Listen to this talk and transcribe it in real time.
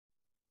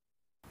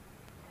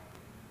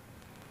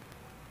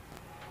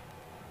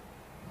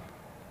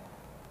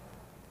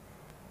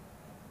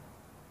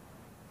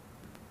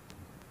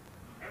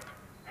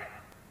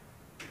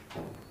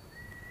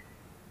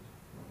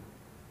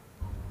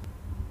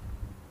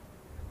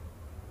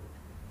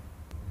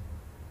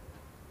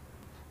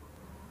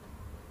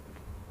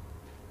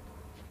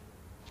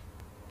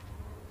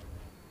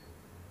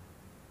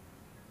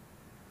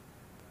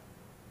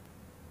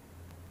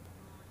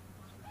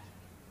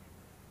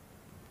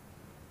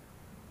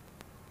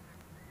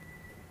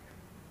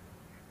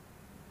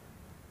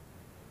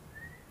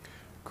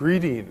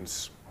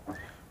Greetings.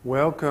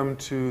 Welcome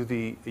to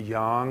the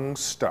Yang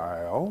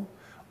style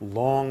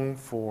long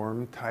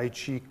form Tai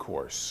Chi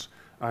course.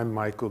 I'm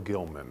Michael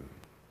Gilman.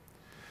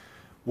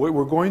 What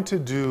we're going to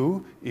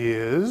do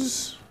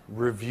is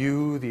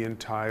review the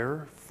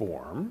entire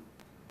form.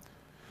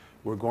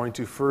 We're going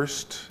to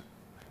first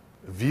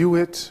view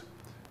it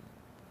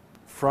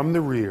from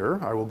the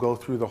rear. I will go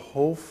through the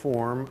whole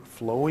form,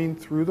 flowing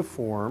through the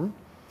form,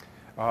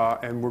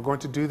 and we're going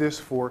to do this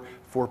for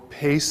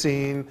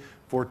pacing,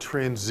 for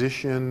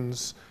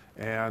transitions,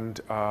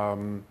 and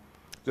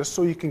just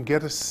so you can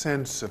get a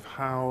sense of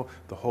how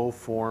the whole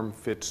form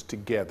fits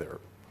together.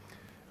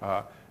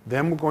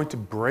 Then we're going to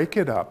break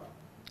it up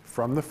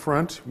from the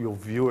front. You'll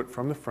view it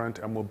from the front,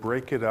 and we'll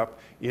break it up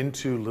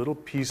into little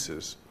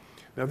pieces.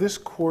 Now this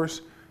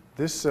course,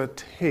 this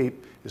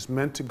tape is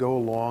meant to go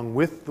along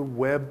with the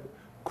web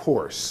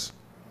course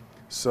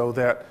so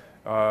that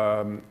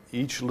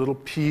each little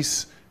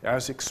piece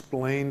as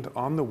explained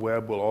on the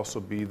web will also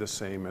be the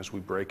same as we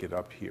break it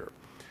up here.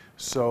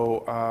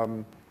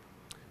 So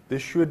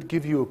this should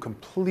give you a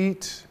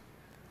complete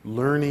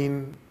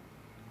learning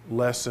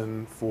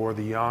lesson for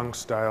the Yang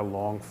style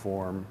long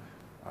form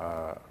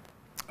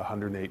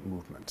 108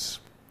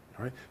 movements.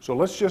 All right, so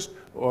let's just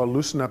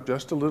loosen up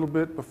just a little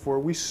bit before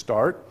we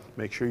start.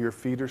 Make sure your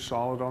feet are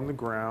solid on the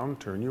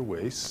ground. Turn your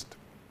waist.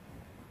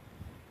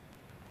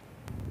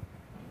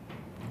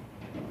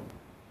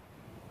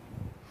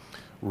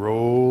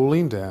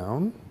 Rolling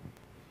down.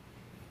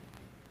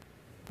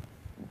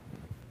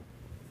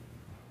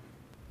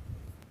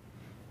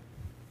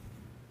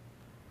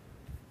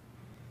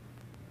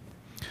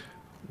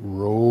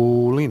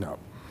 Rolling up.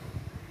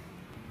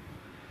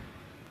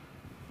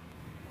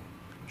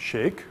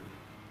 Shake.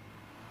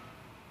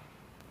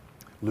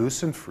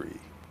 Loose and free.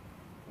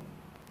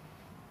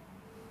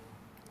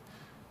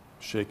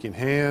 Shaking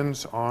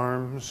hands,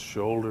 arms,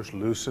 shoulders,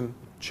 loosen,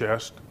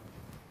 chest.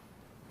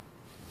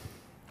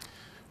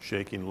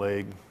 Shaking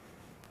leg.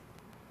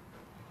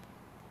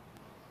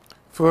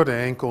 Foot,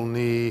 ankle,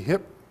 knee,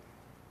 hip.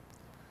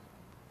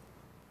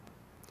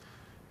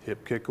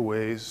 Hip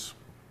kickaways.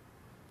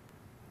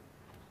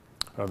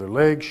 Other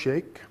leg,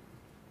 shake.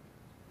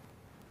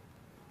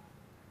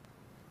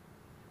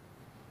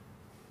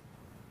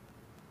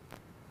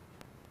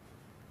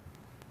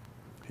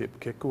 Hip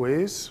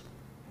kickaways.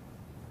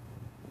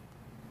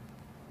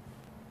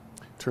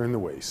 Turn the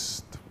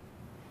waist.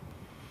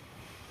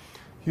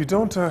 You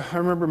don't, I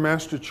remember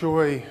Master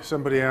Choi,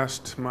 somebody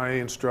asked my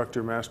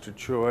instructor, Master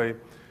Choi,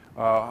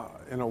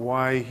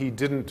 why he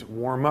didn't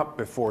warm up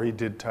before he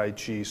did Tai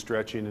Chi,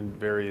 stretching and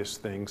various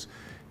things.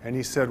 And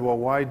he said, well,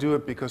 why do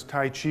it? Because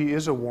Tai Chi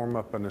is a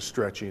warm-up and a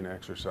stretching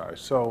exercise.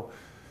 So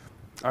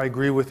I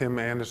agree with him,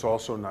 and it's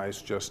also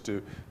nice just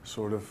to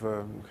sort of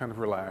kind of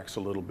relax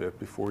a little bit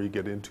before you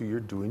get into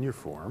doing your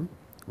form.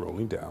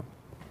 Rolling down.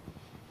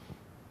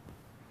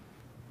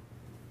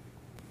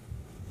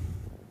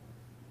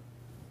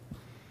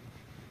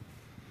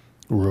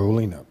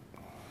 Rolling up.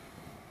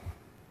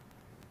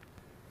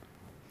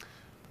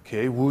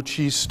 Okay, Wu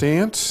Chi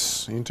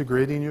stance,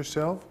 integrating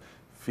yourself.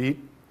 Feet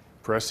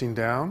pressing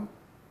down.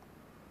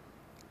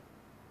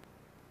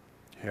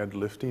 Head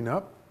lifting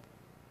up.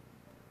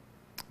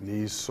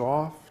 Knees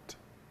soft.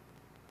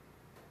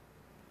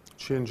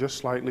 Chin just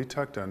slightly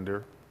tucked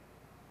under.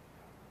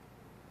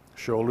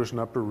 Shoulders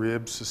and upper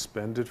ribs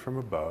suspended from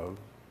above.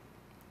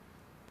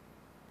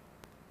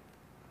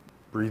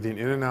 Breathing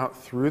in and out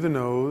through the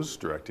nose,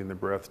 directing the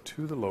breath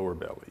to the lower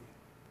belly.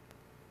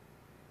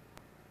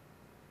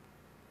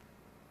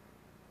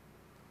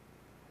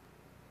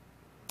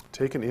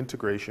 Take an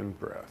integration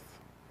breath.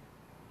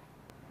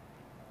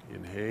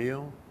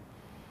 Inhale.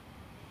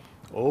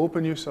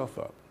 Open yourself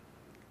up.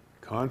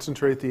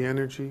 Concentrate the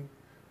energy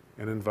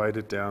and invite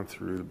it down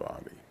through the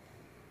body.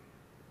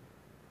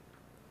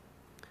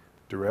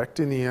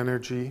 Directing the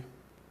energy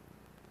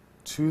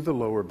to the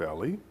lower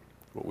belly,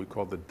 what we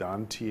call the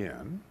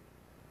dantian.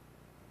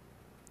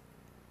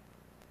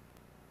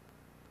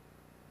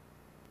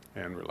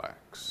 And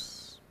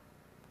relax.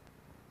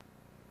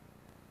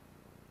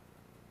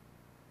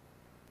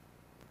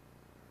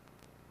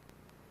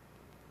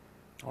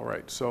 All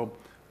right, so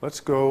let's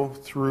go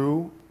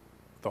through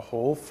the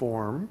whole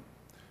form,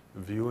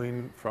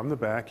 viewing from the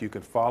back. You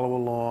can follow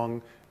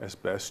along as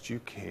best you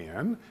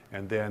can,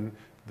 and then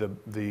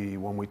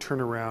when we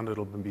turn around,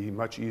 it'll be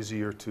much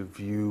easier to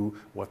view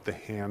what the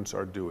hands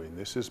are doing.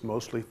 This is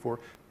mostly for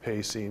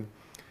pacing.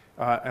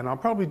 And I'll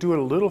probably do it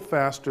a little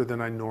faster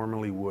than I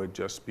normally would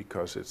just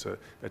because it's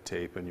a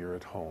tape and you're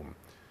at home.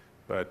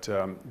 But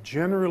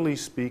generally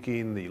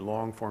speaking, the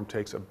long form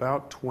takes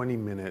about 20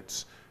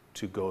 minutes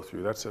to go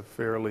through. That's a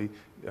fairly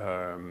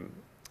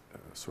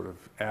sort of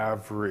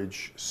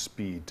average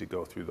speed to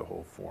go through the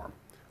whole form.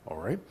 All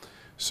right?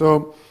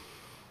 So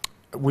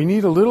we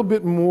need a little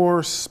bit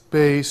more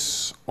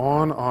space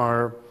on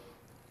our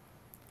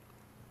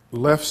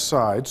left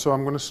side. So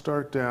I'm going to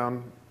start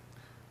down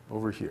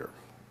over here.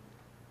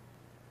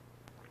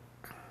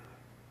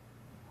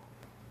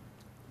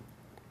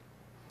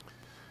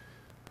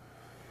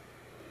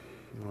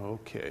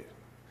 Okay,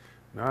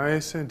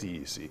 Nice and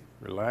easy.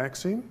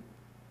 Relaxing.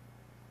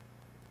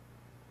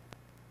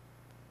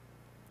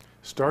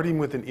 Starting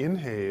with an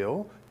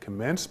inhale,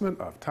 commencement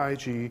of Tai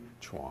Chi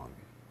Chuan.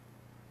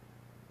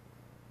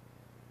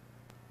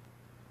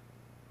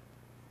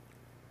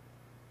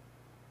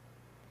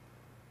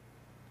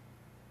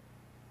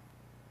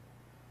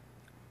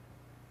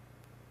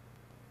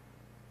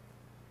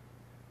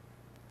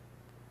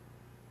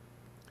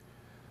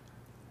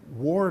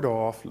 Ward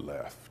off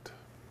left.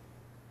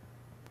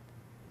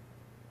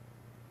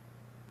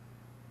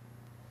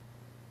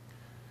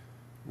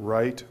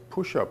 Right,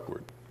 push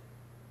upward.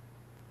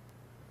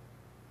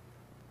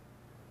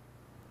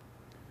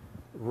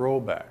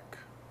 Roll back.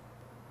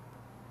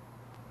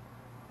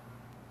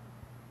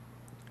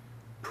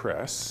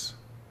 Press.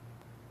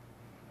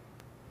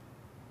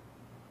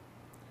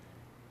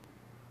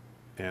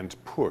 And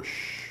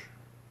push.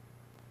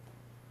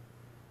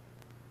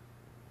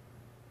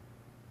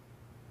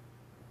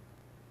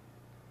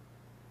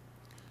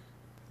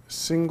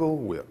 Single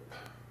whip.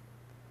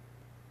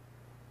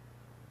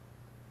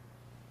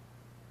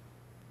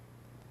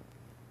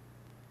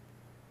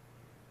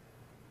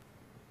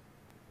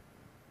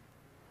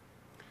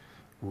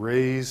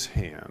 Raise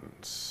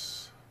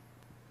hands.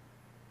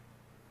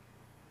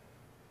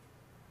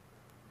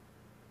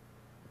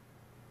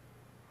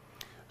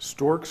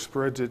 Stork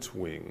spreads its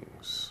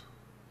wings.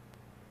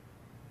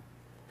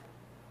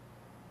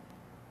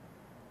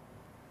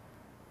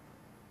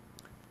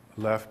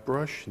 Left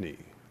brush knee.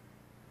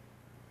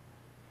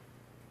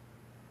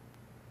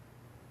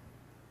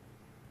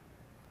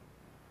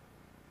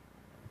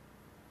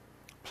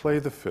 Play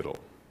the fiddle.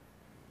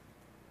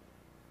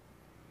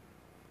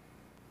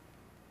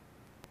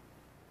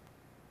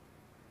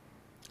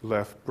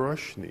 Left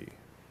brush knee.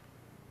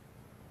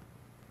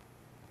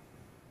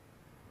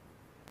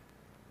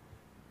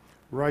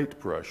 Right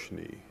brush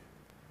knee.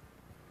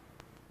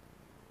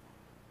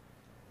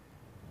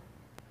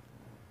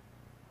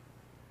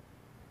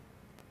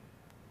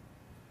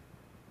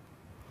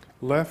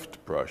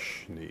 Left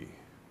brush knee.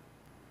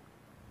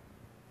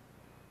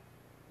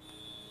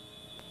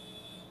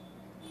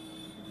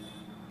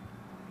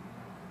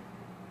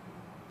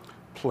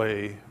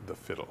 Play the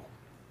fiddle.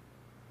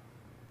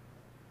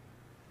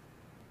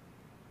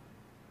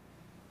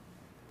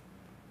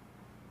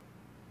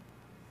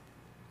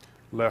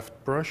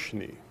 Left brush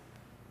knee.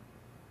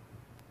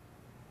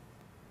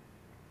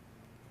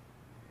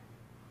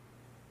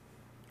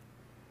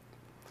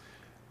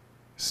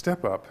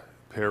 Step up,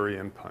 parry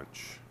and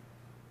punch.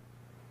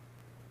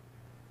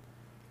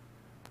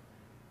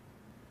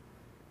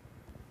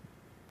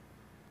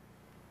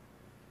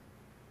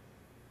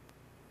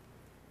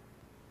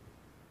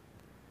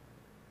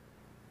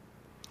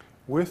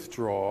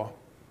 Withdraw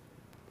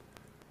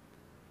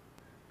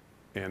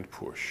and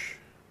push.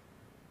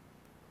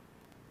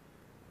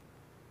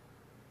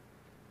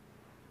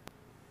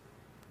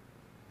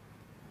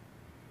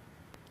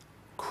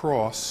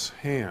 Cross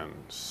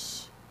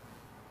hands.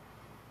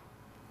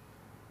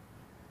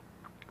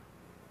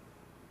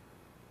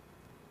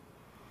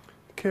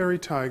 Carry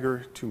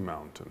tiger to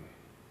mountain.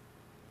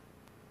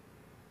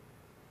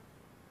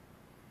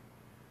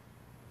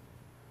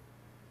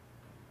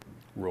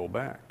 Roll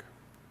back.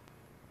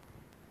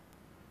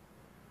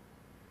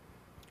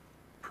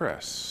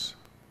 Press.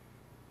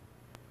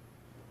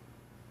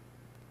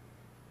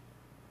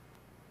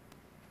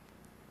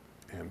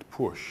 And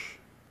push.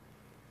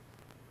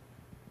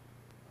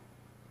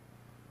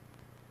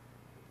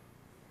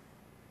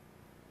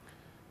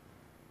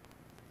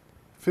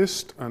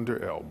 Fist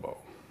under elbow.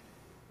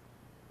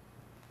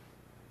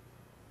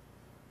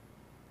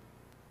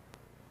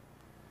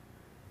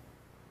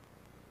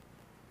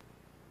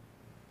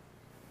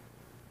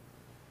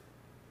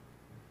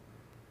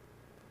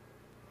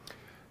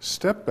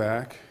 Step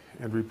back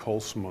and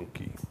repulse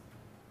monkey.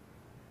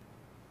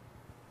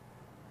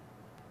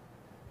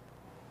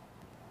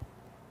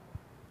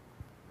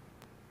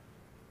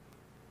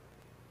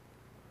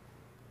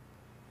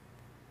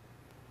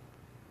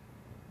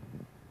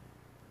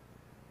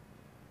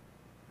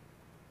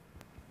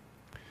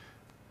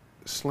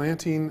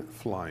 Slanting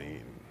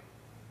flying.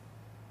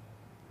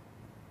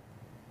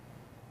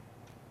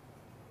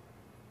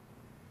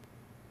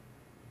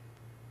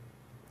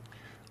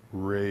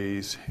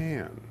 Raise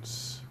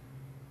hands.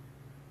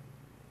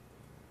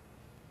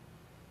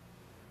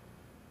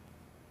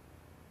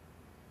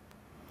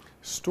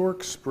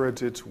 Stork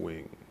spreads its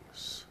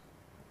wings.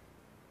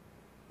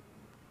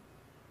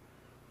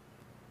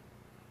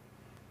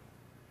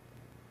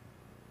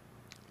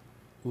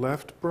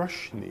 Left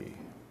brush knee.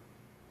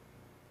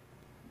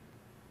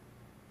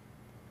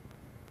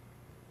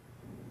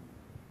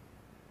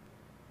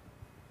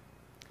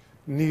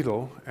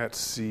 Needle at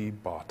C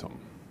bottom.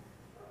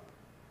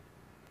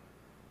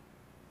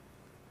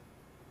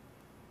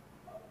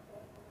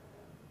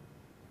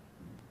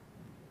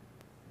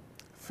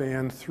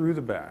 Fan through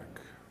the back.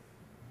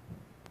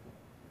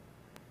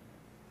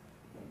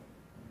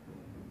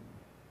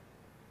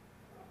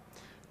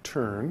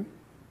 Turn.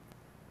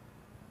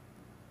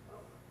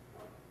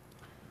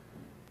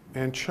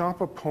 and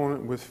chop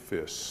opponent with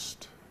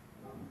fist.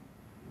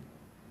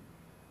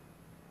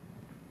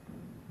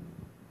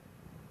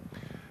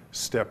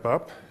 Step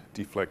up,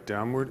 deflect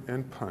downward,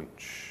 and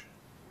punch.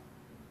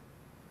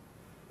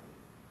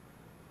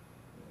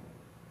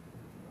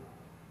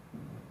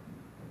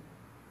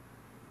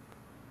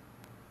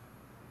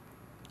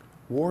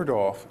 Ward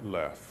off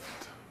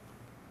left.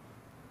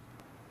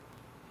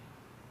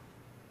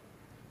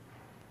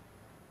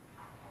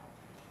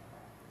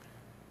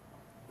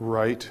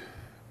 Right,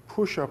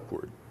 push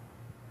upward.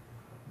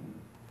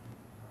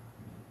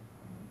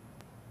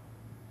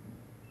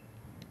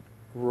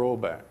 Roll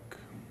back.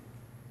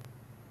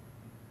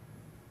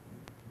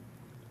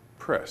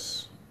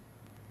 Press.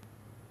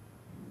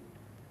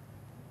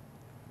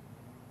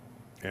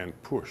 And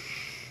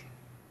push.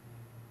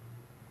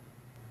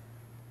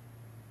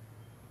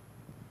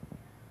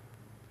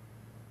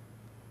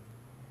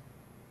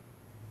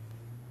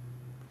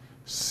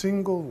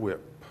 Single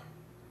whip.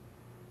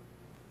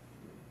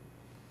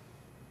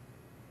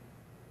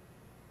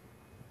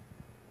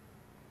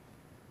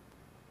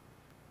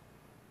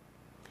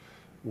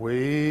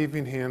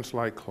 Waving hands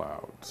like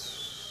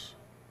clouds.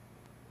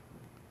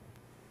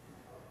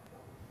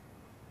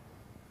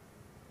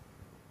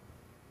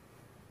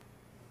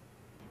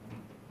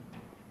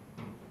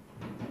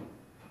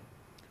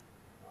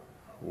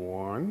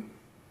 One.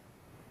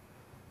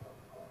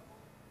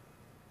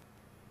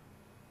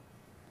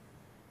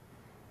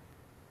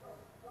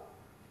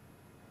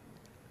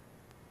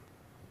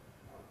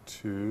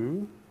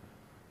 Two.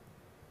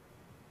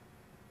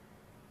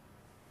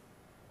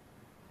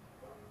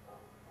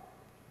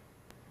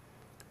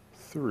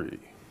 Three.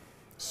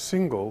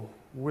 Single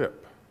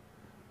whip.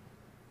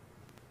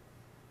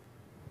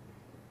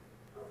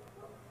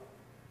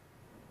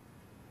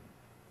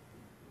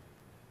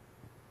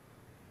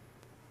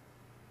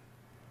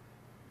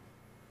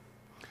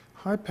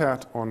 High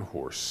pat on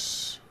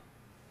horse.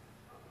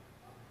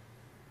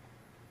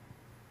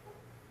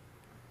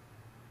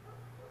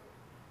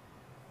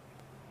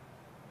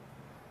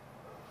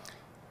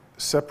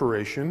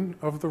 Separation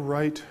of the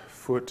right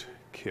foot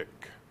kick.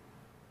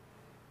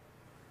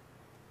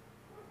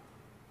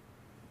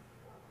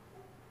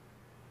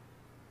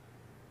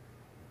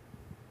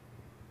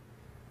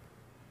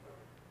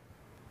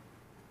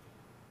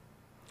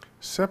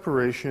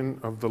 Separation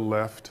of the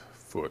left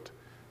foot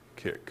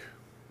kick.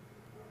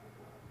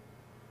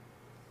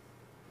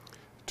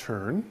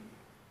 Turn.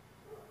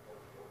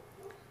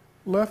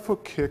 Left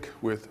foot kick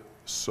with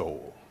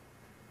sole.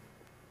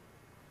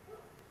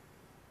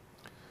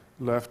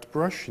 Left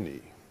brush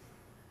knee.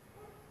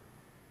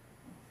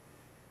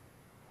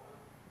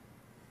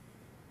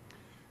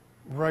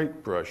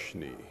 Right brush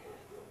knee.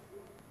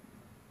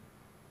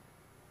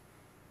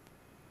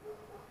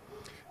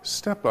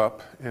 Step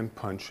up and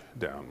punch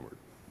downward.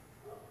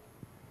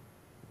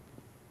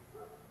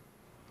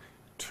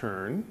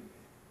 Turn.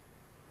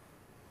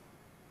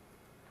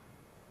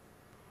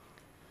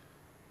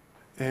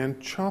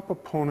 And chop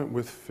opponent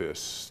with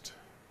fist.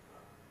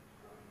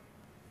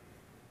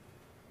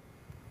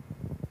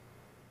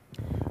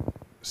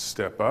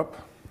 Step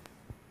up.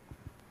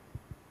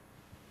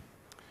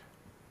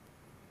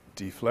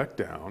 Deflect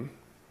down.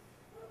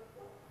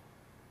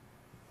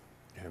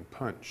 And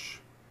punch.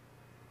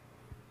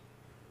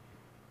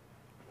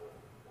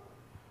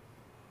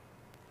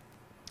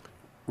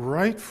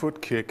 Right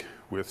foot kick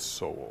with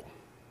sole.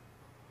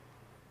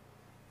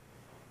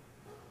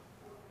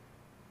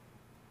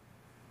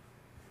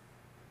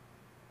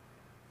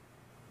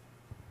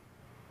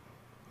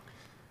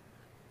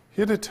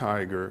 Hit a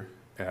tiger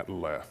at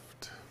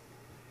left.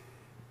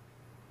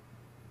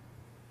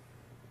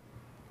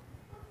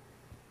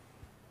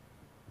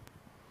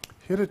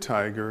 Hit a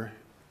tiger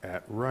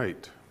at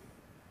right.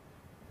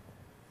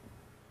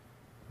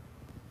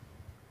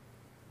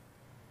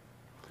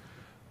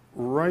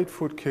 Right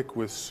foot kick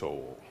with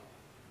sole.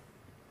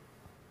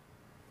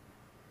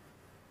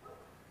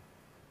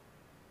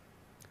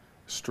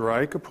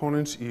 Strike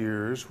opponent's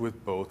ears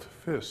with both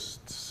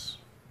fists.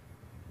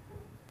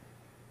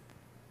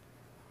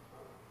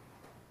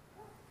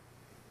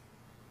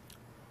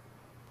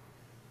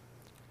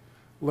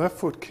 Left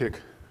foot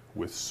kick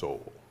with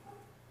sole.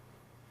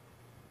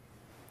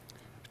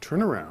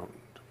 Turn around.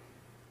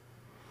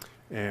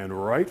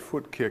 And right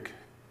foot kick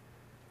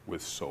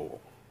with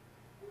sole.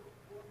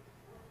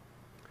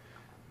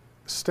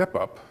 Step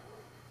up,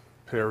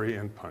 parry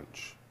and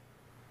punch.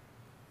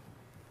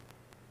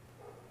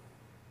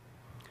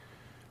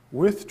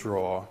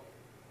 Withdraw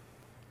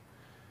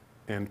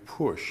and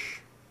push.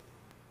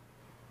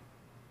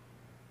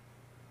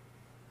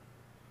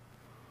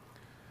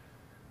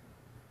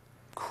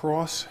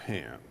 Cross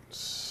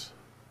hands.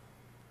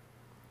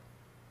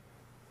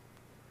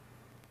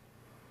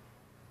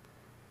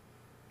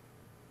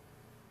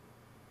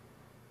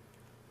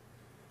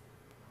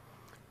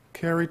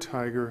 Carry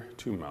tiger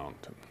to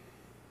mountain.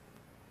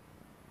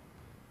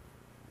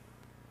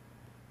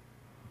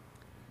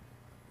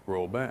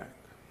 Roll back.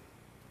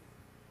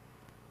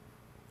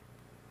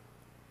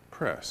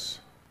 Press.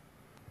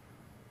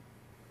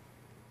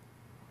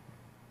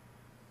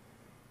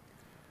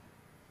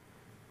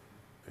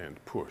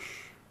 and push.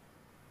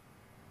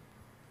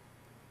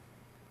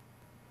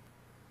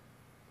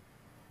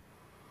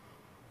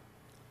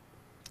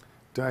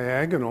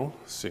 Diagonal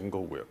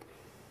single whip.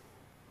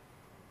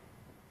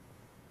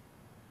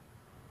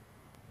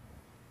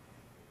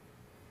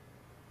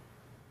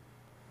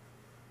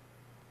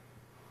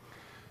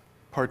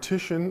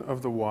 Partition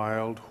of the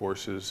wild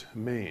horse's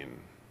mane.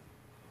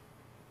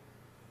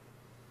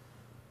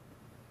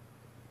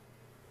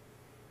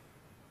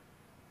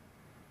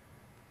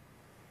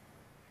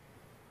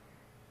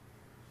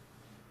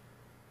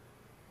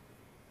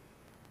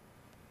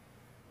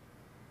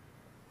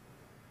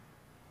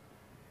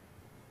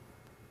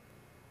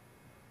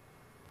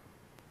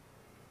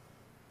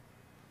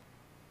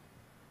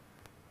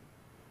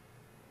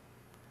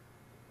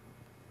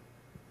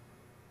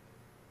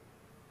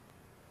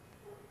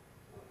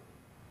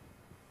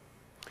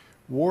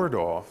 Ward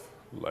off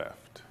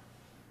left.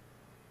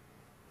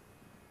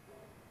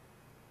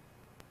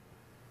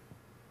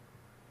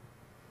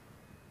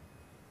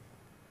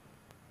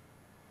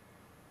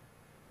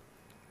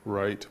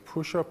 Right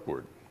push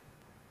upward.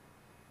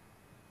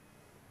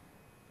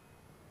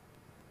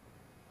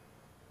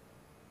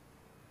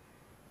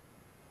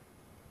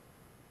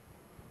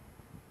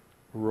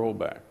 Roll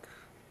back.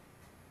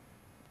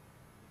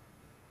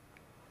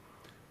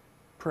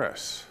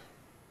 Press.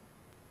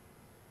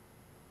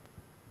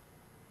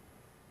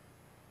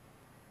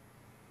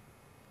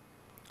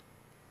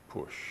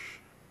 Push.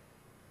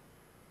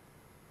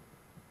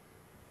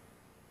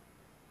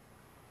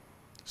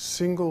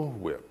 Single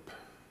whip.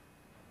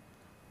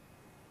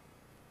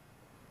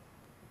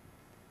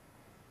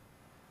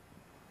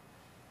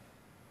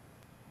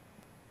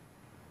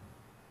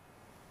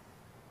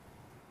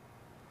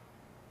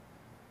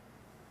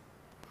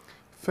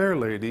 Fair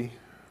lady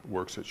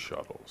works at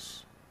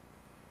shuttles.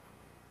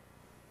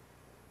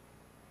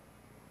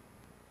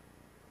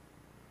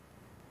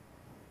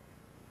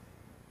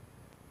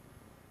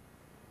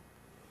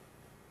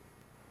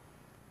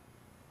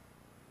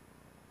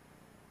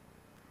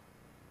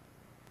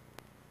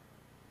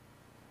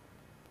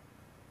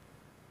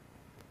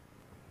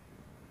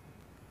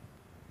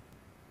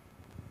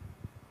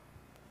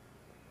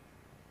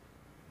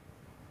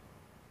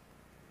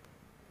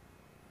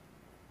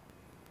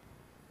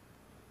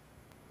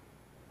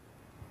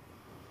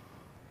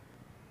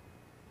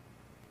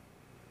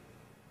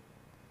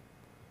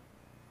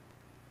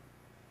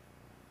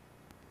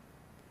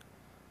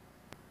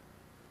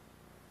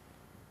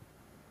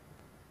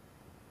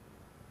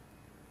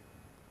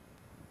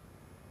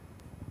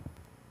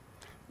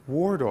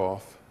 Ward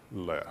off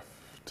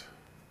left.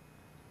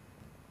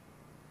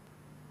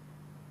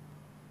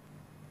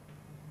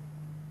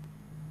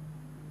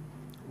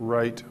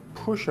 Right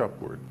push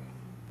upward.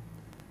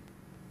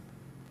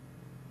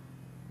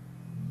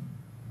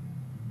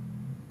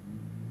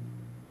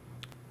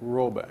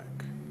 Roll back.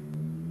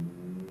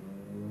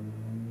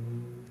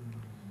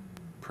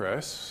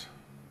 Press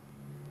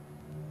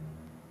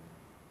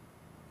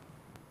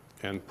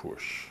and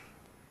push.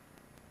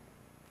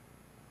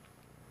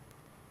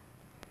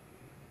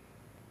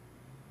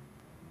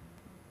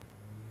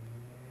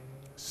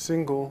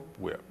 Single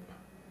whip.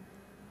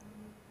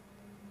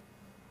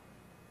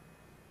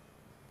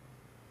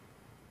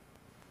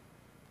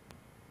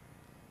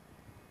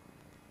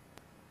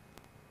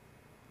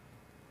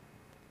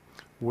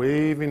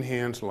 Waving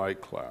hands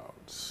like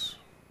clouds.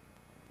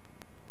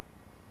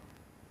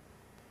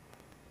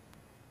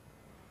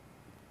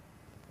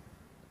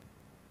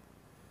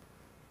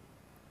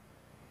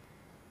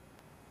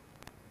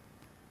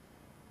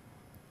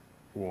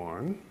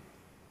 One.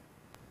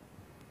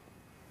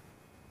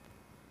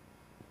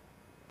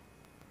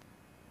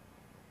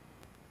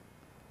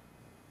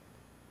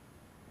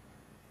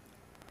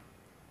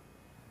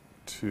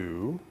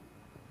 Two.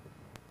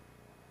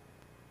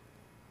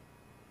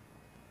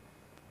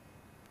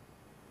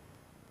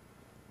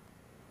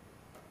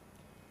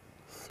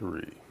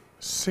 Three.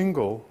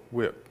 Single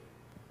whip.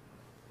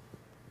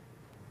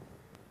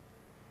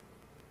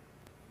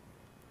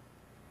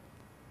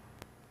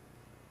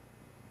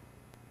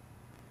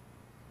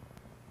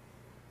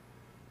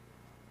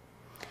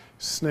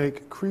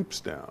 Snake creeps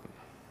down.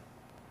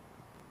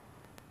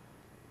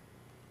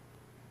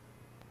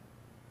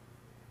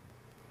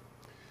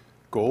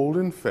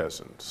 Golden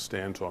pheasant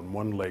stands on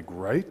one leg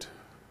right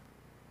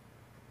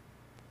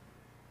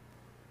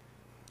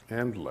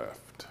and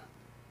left.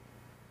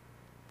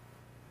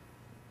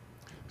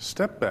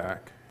 Step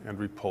back and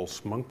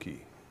repulse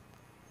monkey.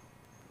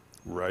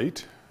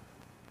 Right.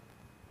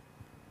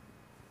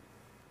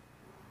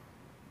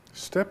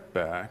 Step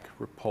back,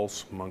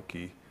 repulse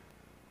monkey,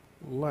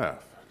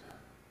 left.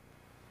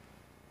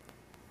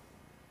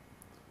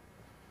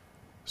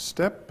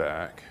 Step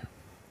back,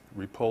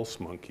 repulse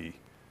monkey,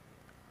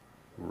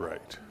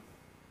 right.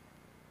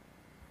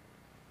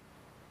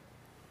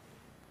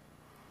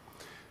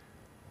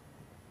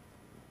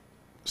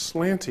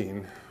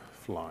 Slanting,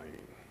 flying.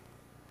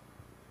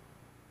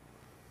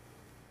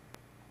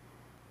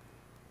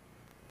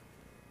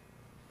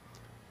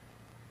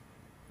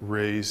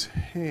 Raise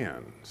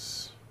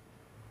hands.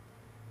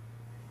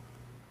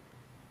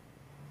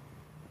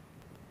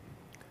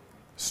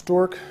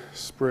 Stork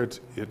spreads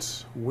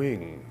its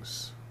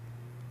wings.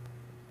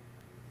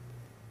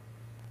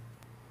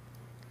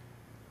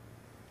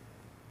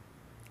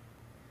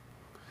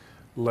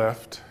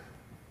 Left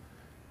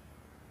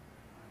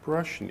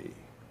brush knee.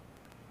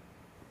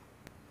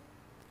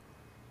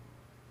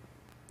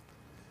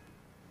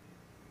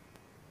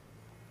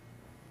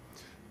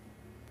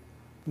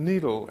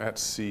 Needle at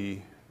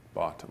C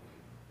bottom.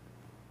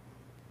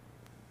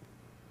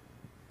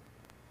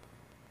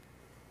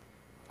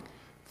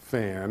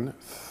 Fan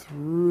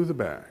through the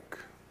back.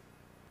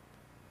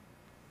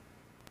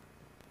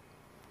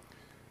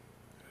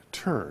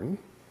 Turn.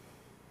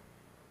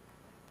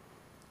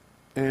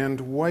 And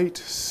white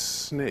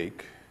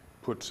snake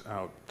puts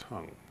out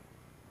tongue.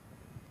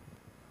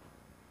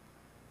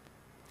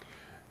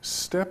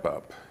 Step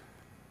up,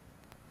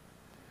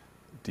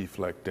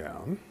 deflect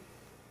down,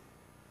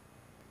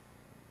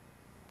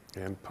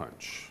 and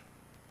punch.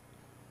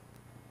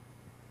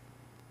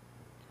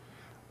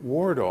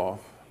 Ward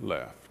off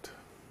left.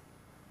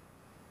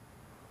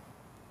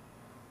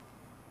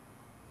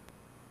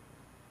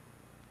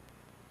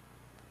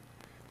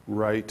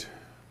 Right,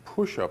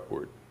 push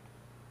upward.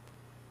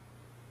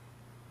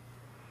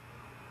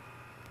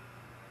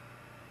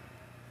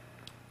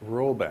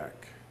 Roll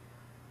back.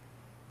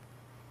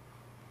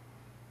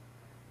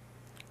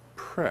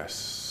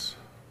 Press.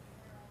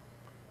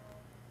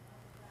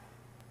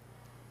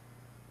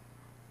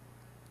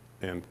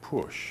 And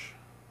push.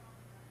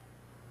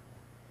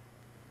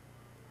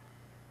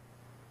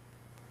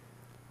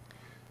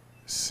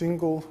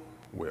 Single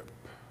whip.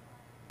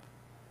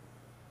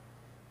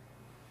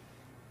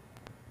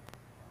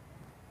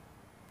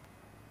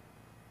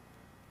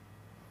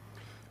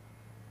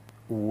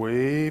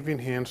 Waving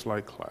hands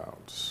like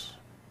clouds.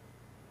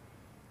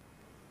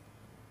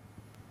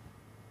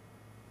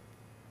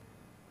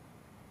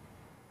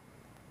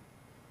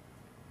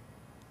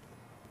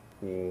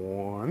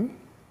 One.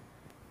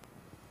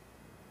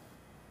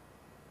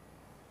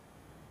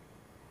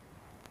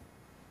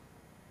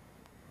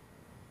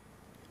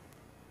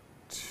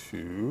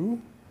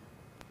 Two.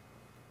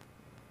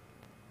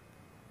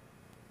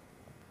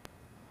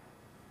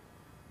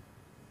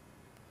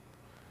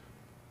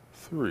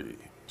 Three.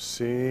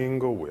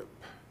 Single whip.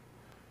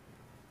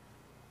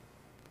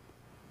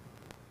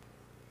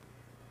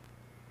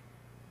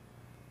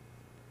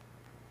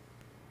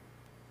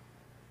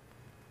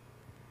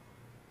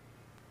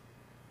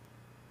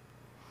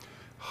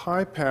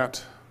 High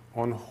pat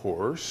on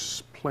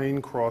horse,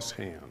 plain cross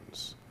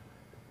hands.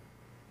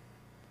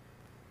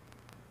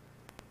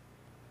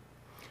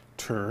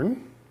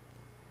 Turn,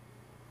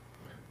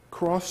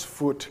 cross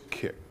foot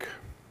kick.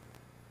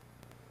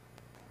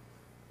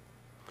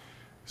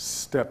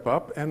 Step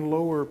up and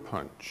lower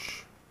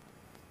punch.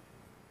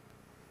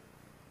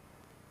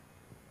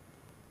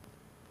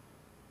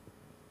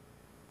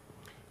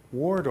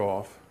 Ward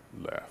off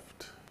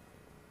left.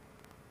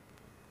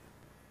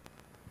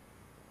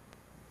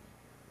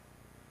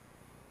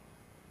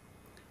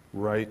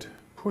 Right,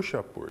 push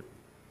upward.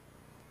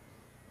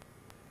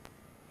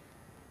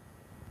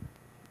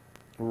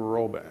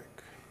 Roll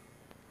back.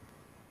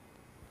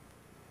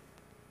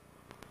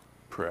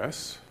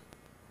 Press.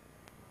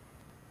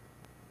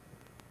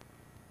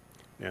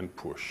 And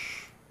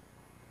push.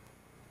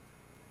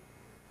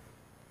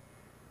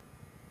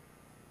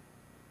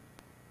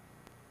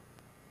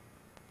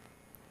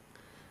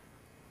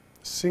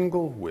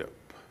 Single whip.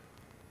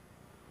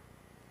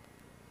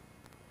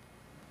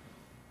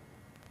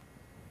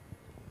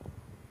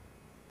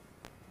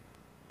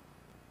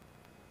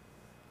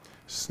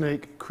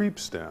 Snake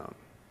creeps down.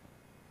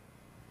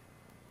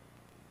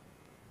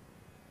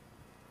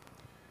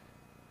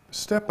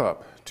 Step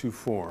up to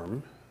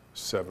form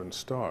 7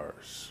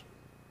 stars.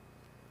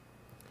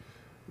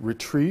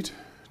 Retreat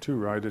to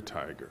ride a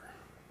tiger.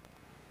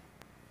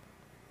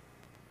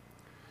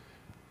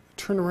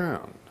 Turn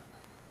around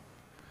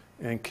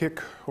and kick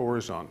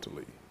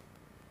horizontally.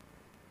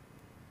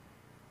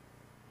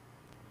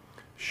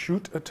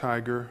 Shoot a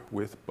tiger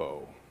with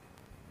bow.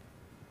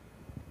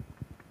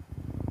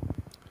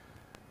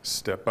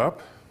 Step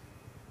up,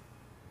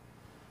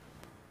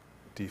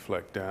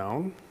 deflect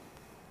down,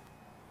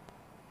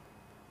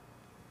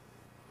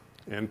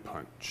 and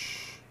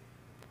punch.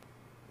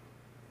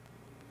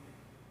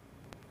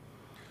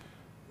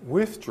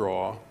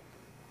 Withdraw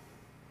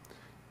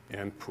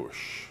and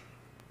push.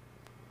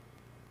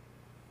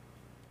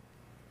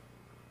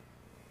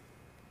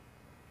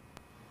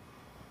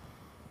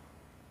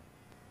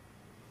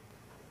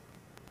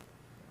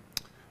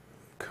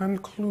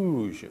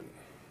 Conclusion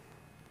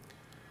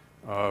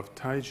of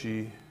Tai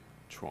Chi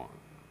Chuan.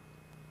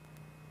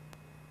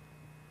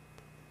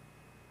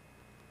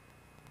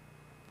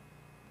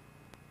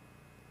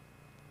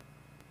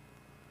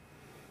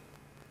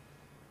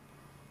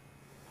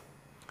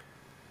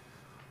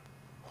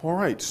 All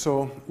right,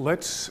 so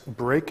let's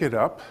break it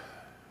up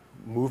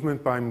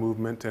movement by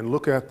movement and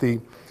look at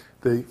the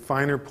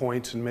finer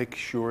points and make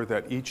sure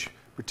that each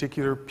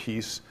particular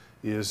piece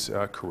is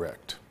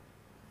correct.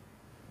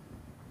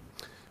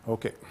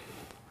 Okay.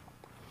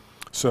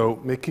 So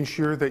making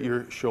sure that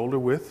your shoulder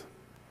width,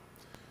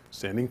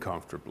 standing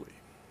comfortably.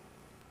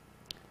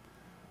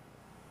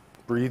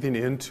 Breathing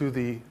into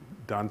the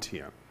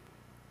dantian.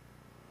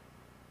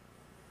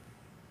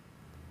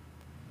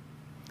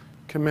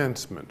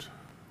 Commencement.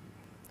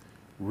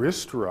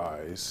 Wrist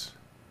rise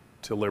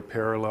till they're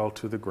parallel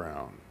to the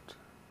ground.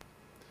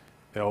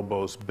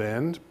 Elbows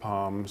bend,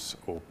 palms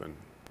open.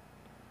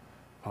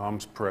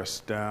 Palms press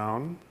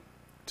down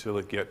till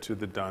it get to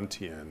the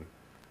dantian.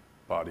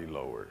 Body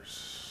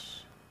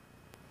lowers.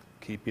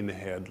 Keeping the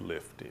head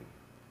lifting.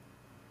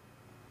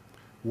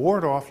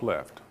 Ward off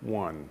left.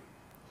 1.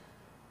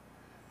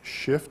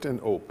 Shift and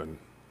open.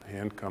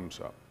 Hand comes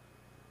up.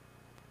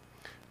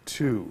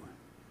 2.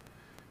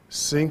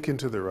 Sink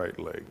into the right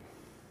leg.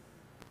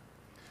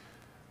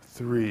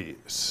 3.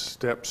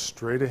 Step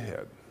straight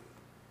ahead.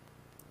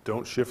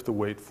 Don't shift the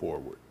weight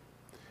forward.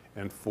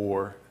 And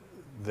 4.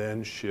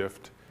 Then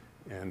shift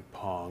and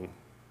pong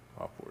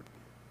upward.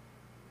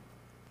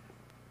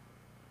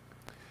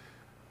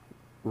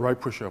 Right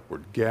push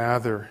upward.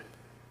 Gather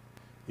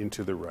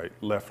into the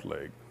left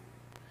leg.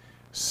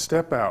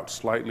 Step out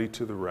slightly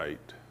to the right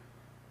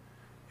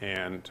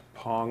and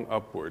pong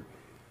upward,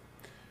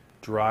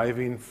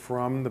 driving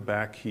from the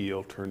back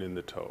heel, turn in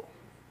the toe.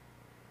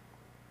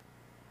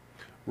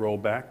 Roll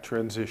back,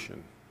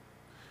 transition.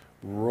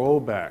 Roll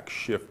back,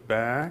 shift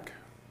back,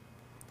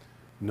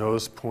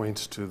 nose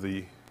points to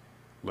the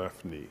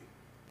left knee.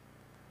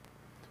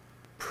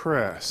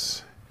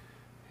 Press,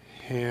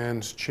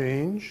 hands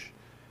change,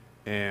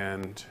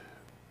 and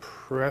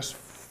press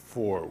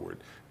forward.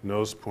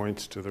 Nose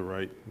points to the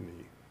right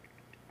knee.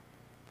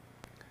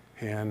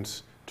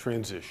 Hands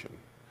transition.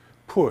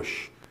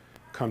 Push.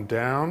 Come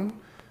down.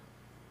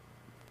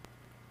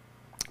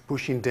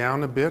 Pushing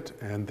down a bit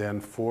and then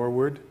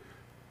forward,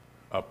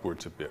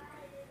 upwards a bit.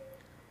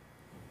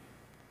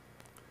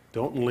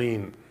 Don't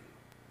lean.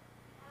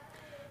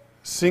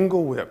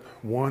 Single whip.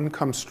 1,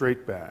 come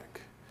straight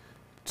back.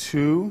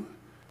 2,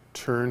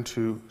 turn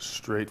to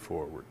straight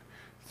forward.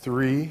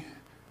 3,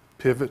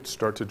 pivot,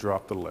 start to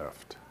drop the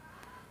left.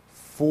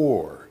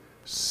 4,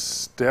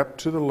 step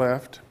to the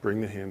left,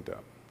 bring the hand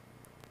up.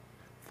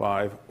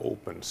 5,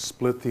 open.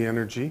 Split the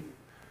energy,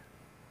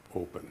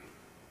 open.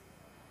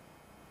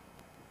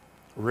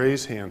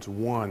 Raise hands.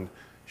 1,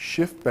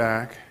 shift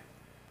back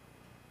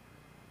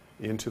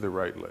into the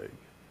right leg.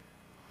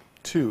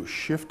 2,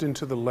 shift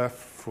into the left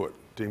foot,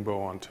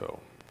 dingbo on toe.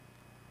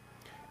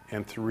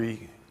 And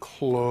 3,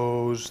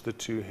 close the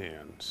 2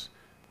 hands,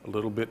 a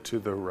little bit to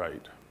the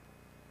right.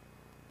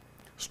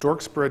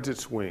 Stork spreads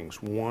its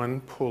wings.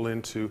 1, pull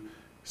into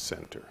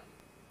center.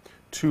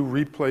 2,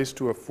 replace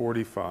to a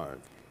 45.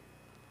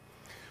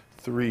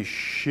 3,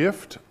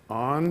 shift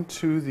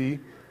onto the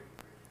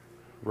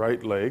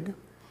right leg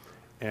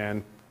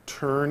and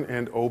turn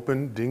and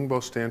open,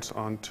 dingbo stance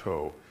on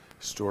toe.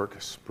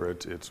 Stork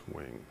spreads its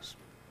wings.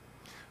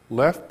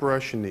 Left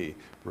brush knee.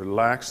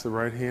 Relax the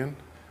right hand.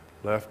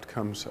 Left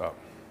comes up,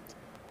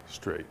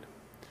 straight.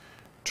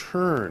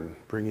 Turn,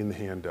 bringing the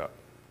hand up.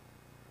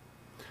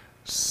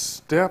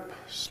 Step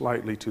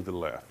slightly to the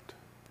left.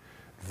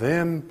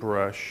 Then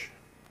brush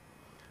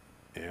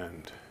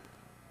and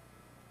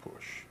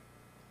push.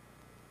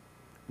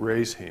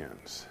 Raise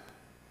hands.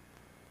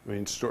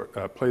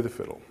 Play the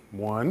fiddle.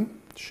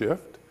 1,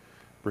 shift.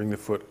 Bring the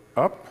foot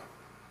up.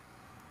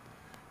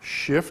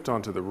 Shift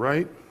onto the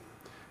right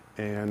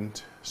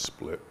and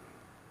split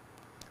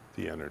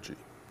the energy.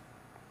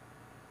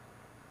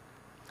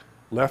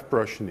 Left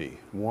brush knee.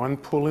 1,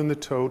 pull in the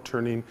toe,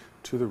 turning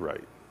to the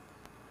right.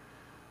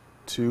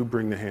 2,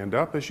 bring the hand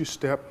up as you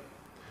step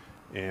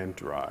and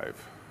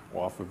drive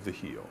off of the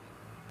heel.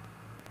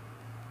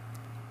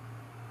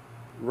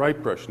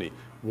 Right brush knee.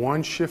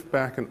 1, shift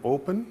back and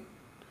open.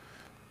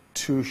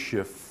 2,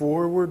 shift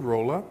forward,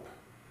 roll up.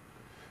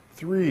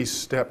 3,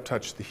 step,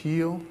 touch the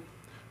heel.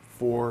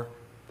 4,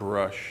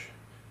 brush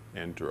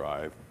and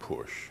drive,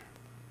 push.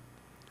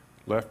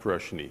 Left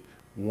brush knee.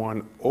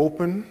 1,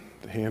 open,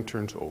 the hand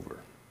turns over.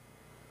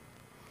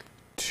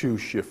 2,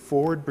 shift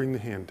forward, bring the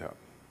hand up.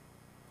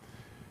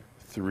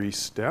 3,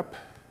 step,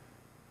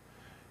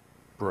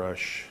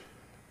 brush,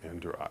 and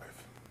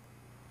drive.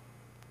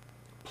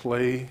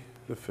 Play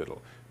the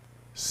fiddle.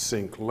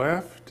 Sink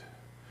left,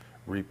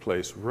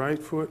 replace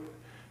right foot,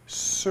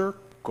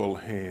 circle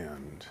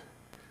hand,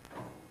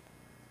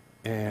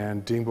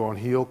 and dingbo on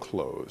heel,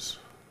 close.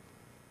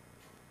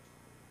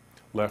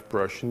 Left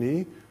brush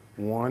knee,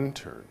 1,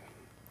 turn.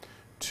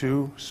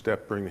 2,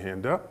 step, bring the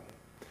hand up.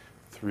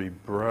 3,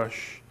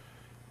 brush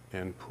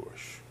and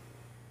push.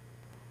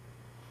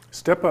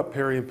 Step up,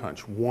 parry and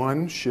punch.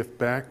 1, shift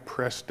back,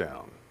 press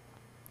down.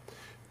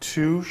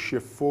 2,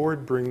 shift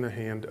forward, bring the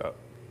hand up.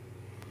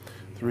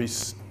 3,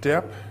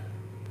 step,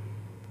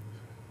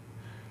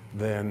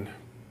 then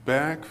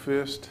back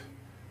fist,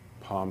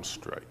 palm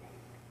strike.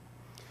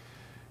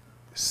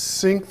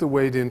 Sink the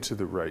weight into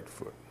the right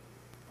foot.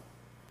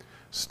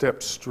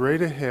 Step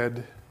straight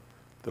ahead,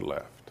 the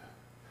left,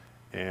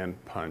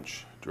 and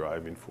punch,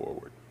 driving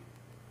forward.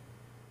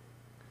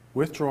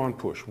 Withdraw and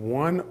push.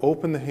 One,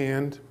 open the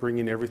hand,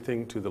 bringing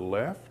everything to the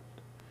left.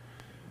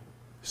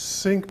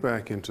 Sink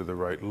back into the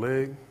right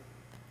leg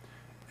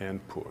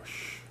and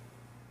push.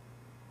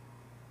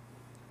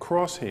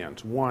 Cross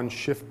hands. One,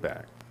 shift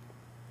back.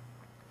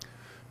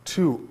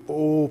 Two,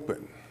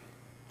 open,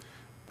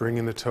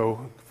 bringing the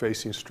toe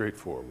facing straight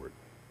forward.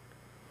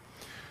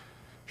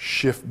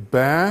 Shift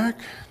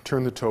back,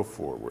 turn the toe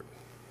forward.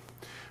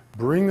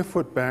 Bring the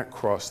foot back,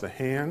 cross the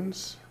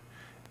hands,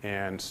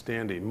 and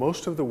standing.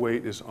 Most of the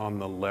weight is on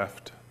the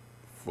left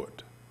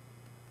foot.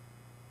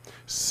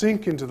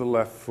 Sink into the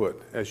left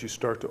foot as you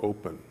start to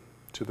open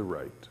to the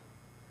right.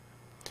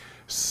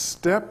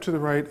 Step to the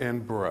right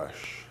and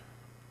brush.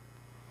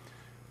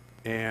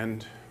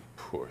 And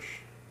push.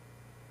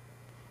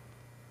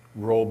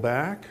 Roll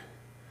back.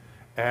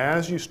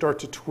 As you start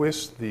to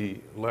twist the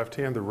left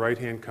hand, the right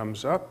hand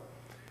comes up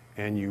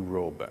and you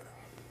roll back.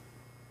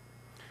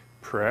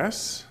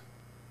 Press.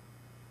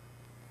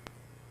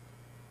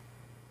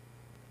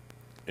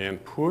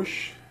 And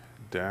push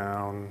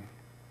down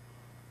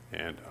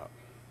and up.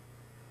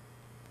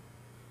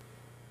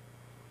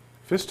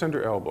 Fist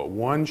under elbow.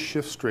 One,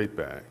 shift straight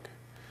back.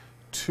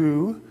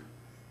 Two,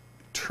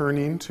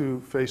 turning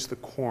to face the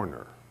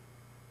corner.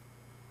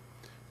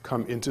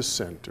 Come into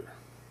center.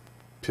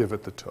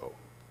 Pivot the toe.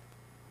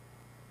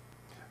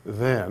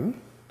 Then,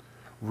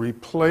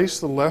 replace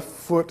the left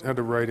foot at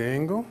a right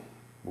angle,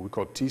 what we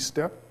call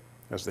T-step,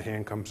 as the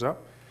hand comes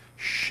up.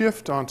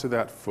 Shift onto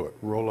that foot.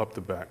 Roll up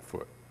the back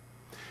foot.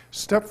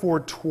 Step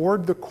forward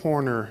toward the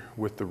corner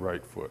with the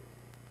right foot.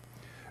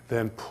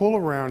 Then pull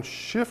around,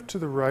 shift to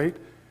the right,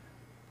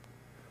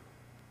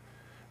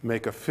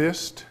 make a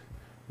fist,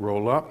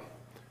 roll up,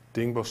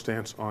 dingbo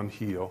stance on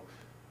heel,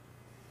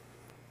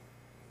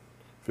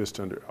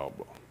 fist under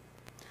elbow.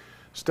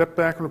 Step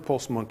back and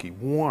repulse monkey.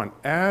 One,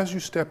 as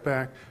you step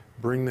back,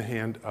 bring the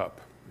hand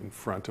up in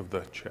front of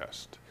the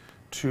chest.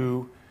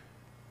 Two,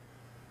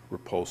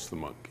 repulse the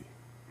monkey.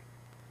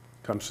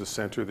 Comes to the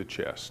center of the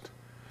chest.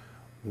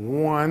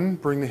 One,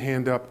 bring the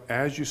hand up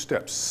as you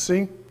step.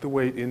 Sink the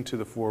weight into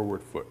the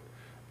forward foot.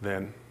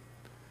 Then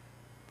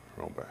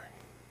roll back.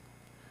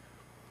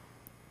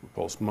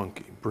 Repulse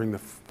monkey. Bring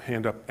the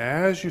hand up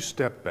as you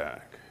step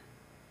back,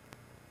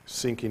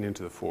 sinking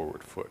into the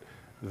forward foot.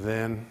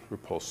 Then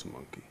repulse the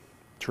monkey.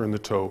 Turn the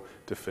toe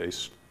to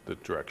face the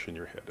direction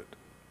you're headed.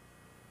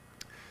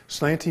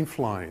 Slanting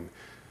flying.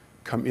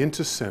 Come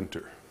into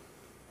center.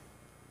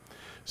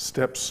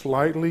 Step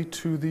slightly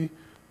to the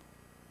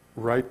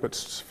right but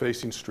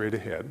facing straight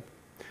ahead,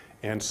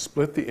 and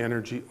split the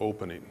energy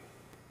opening.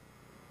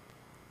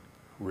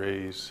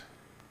 Raise,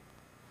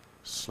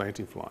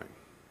 slanting flying.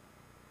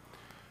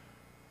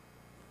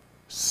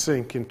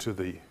 Sink into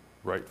the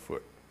right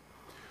foot.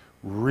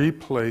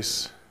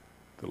 Replace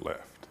the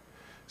left.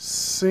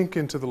 Sink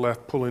into the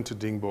left, pull into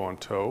dingbo on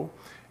toe,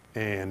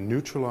 and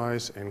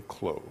neutralize and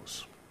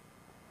close.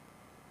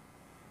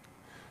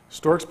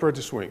 Stork spread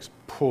to swings.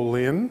 Pull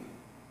in,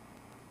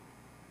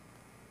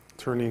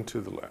 turning to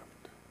the left.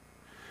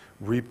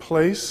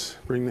 Replace,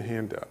 bring the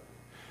hand up.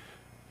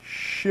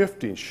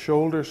 Shifting,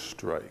 shoulder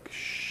strike,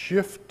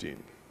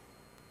 shifting.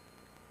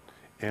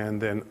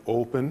 And then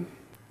open,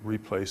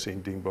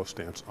 replacing dingbo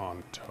stance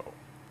on toe.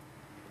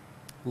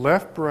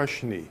 Left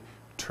brush knee,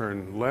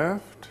 turn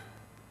left,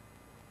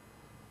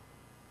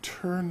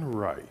 turn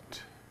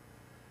right.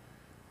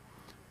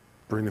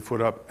 Bring the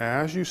foot up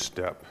as you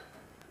step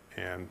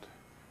and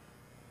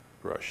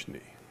brush knee.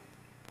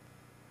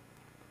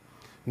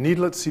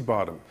 Needlet see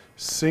bottom.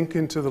 Sink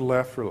into the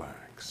left,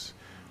 relax.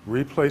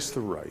 Replace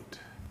the right.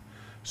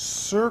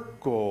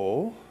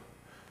 Circle,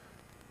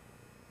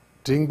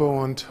 dingbo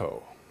on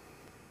toe.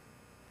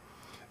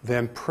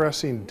 Then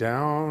pressing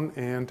down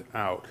and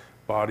out,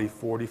 body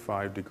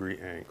 45-degree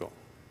angle.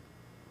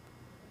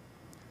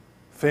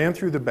 Fan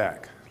through the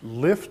back.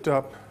 Lift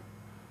up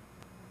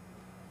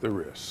the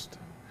wrist.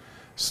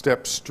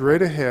 Step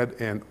straight ahead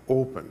and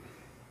open.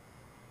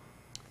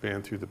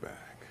 Fan through the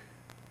back.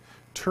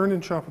 Turn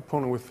and chop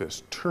opponent with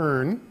fist.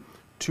 Turn,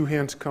 two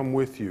hands come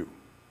with you.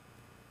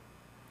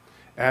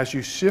 As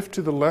you shift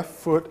to the left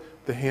foot,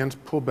 the hands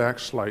pull back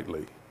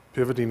slightly,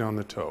 pivoting on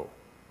the toe.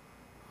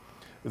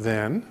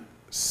 Then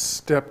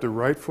step the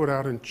right foot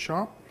out and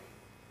chop,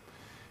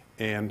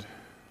 and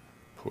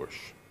push.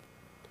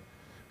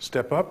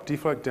 Step up,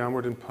 deflect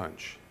downward and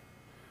punch.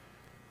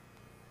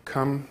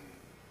 Come,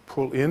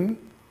 pull in,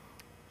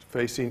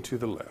 facing to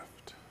the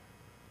left.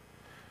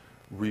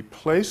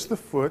 Replace the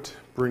foot,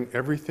 bring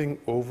everything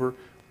over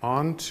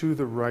onto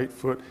the right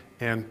foot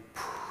and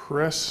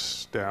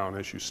press down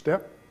as you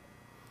step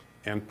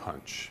and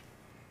punch.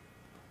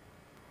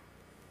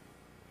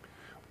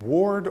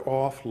 Ward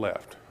off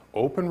left,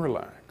 open,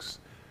 relax.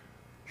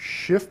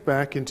 Shift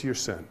back into your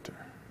center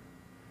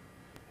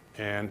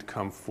and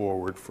come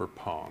forward for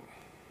pong.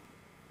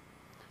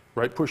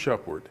 Right push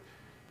upward.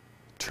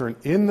 Turn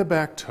in the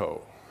back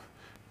toe.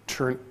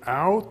 Turn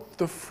out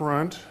the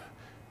front.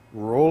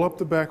 Roll up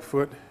the back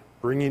foot,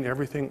 bringing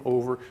everything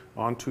over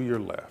onto your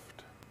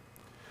left.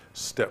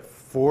 Step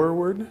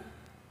forward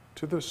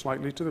to the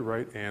slightly to the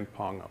right and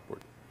pong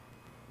upward.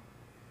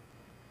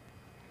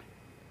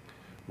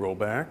 Roll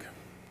back,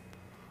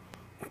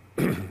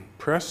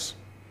 press,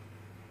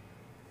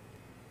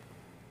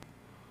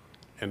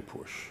 and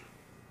push.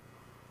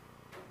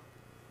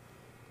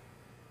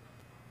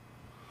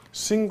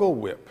 Single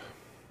whip.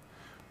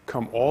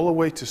 Come all the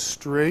way to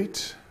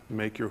straight,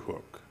 make your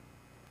hook.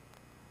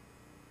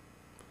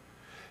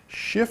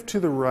 Shift to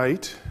the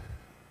right,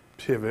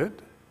 pivot,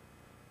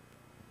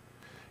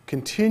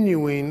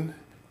 continuing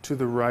to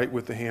the right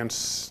with the hand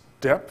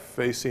step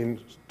facing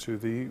to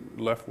the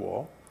left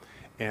wall,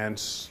 and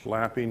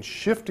slapping,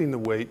 shifting the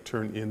weight,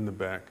 turn in the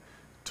back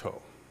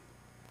toe.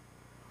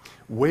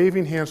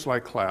 Waving hands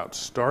like clouds,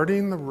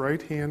 starting the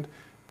right hand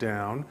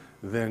down,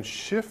 then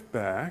shift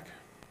back,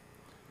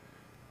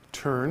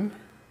 turn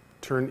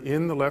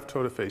in the left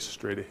toe to face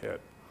straight ahead.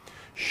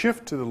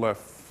 Shift to the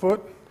left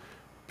foot,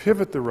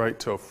 pivot the right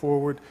toe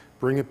forward,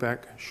 bring it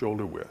back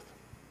shoulder width.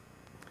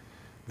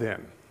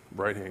 Then,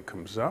 right hand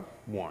comes up,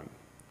 1.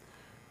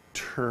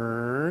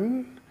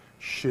 Turn,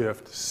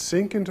 shift,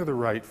 sink into the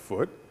right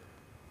foot,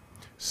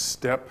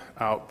 step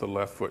out the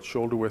left foot,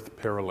 shoulder width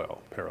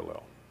parallel.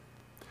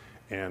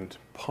 And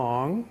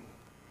pong,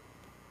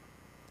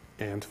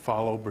 and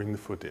follow, bring the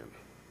foot in.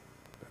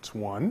 That's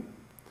 1.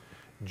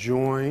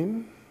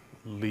 Join,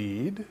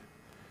 lead,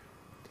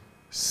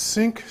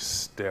 sink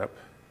step,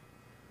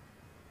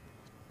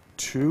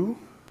 2,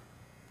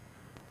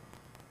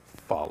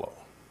 follow.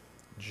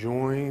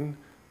 Join,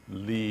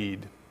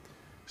 lead,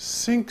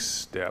 sink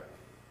step,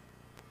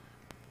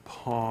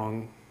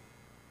 pong,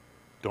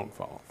 don't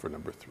follow for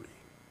number 3.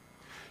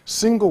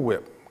 Single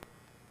whip,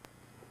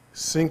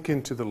 sink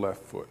into the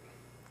left foot,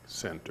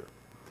 center.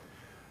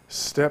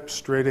 Step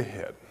straight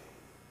ahead,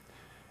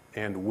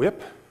 and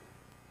whip,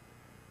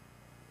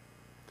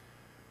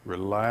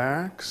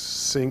 relax,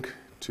 sink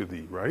to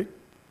the right,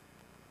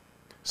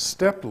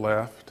 step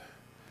left,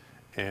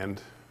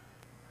 and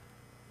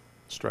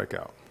strike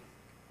out.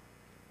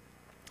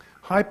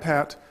 High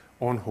pat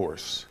on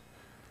horse.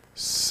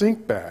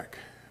 Sink back,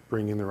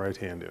 bringing the right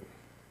hand in.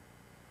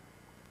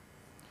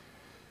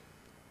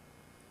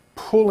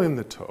 Pull in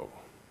the toe.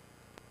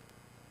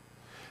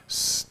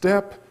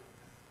 Step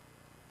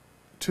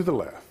to the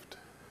left.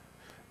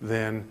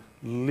 Then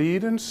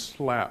lead and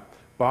slap.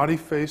 Body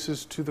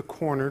faces to the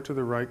corner, to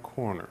the right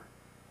corner.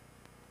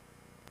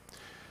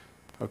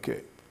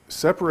 Okay,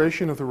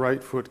 separation of the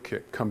right foot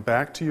kick. Come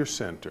back to your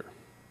center.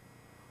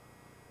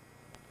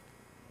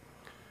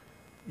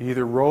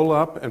 Either roll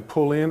up and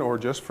pull in, or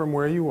just from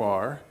where you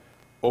are,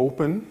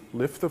 open,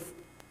 lift the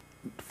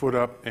foot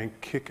up and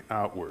kick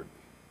outward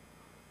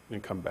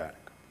and come back.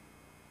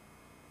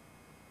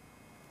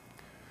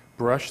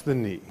 Brush the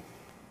knee.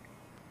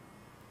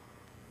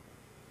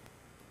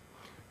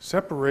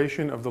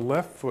 Separation of the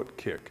left foot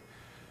kick.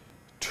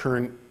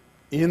 Turn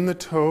in the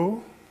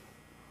toe,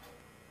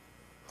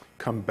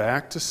 come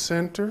back to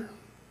center,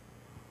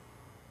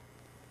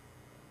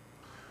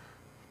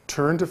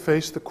 turn to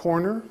face the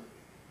corner,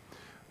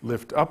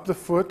 lift up the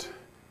foot,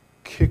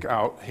 kick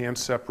out,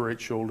 hands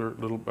separate, shoulder,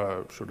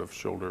 sort of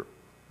shoulder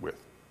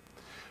width.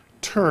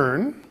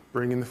 Turn,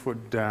 bringing the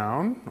foot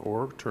down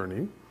or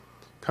turning,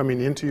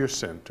 coming into your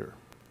center.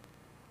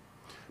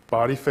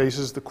 Body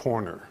faces the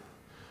corner.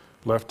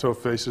 Left toe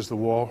faces the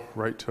wall,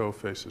 right toe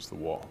faces the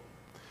wall.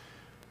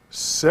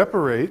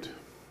 Separate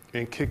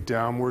and kick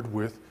downward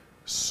with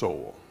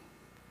sole.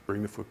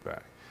 Bring the foot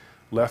back.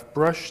 Left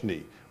brush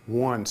knee.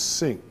 1,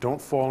 sink.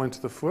 Don't fall into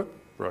the foot,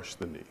 brush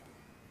the knee.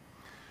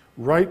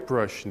 Right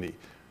brush knee.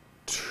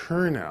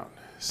 Turn out,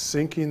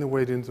 sinking the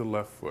weight into the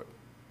left foot.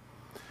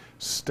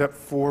 Step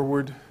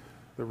forward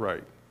the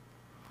right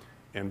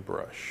and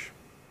brush.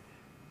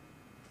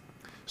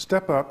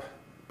 Step up,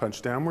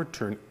 punch downward,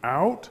 turn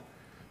out,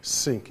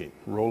 sinking,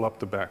 roll up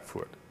the back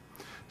foot.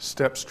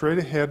 Step straight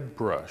ahead,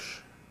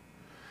 brush,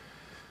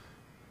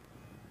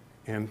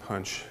 and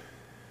punch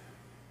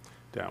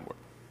downward.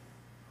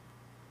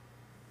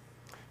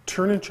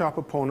 Turn and chop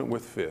opponent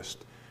with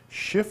fist.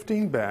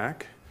 Shifting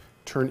back,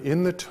 turn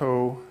in the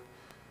toe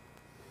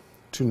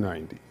to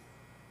 90.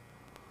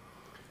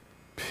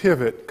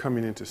 Pivot,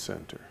 coming into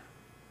center.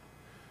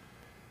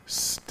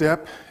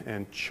 Step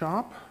and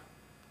chop,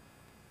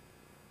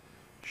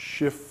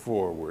 shift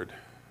forward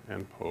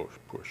and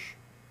push.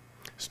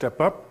 Step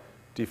up,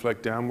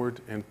 deflect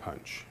downward, and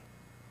punch.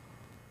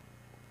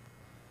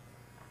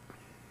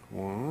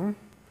 1.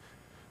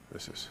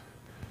 This is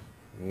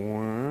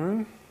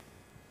 1.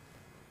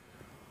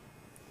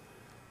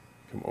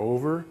 Come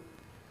over.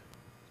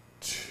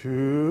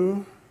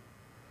 2.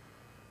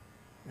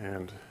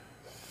 And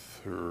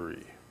 3.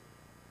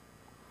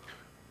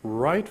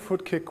 Right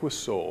foot kick with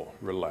sole.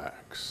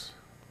 Relax.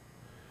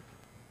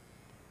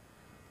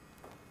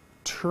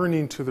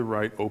 Turning to the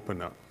right,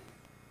 open up.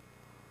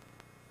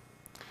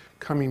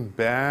 Coming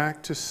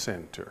back to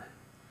center.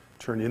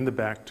 Turn in the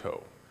back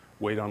toe.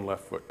 Weight on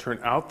left foot. Turn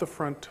out the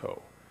front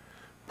toe.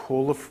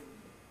 Pull the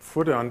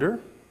foot under.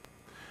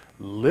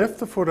 Lift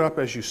the foot up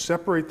as you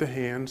separate the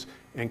hands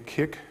and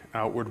kick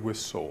outward with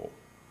sole.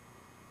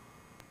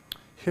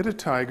 Hit a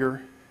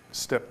tiger.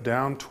 Step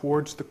down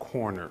towards the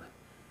corner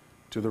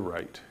to the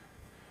right.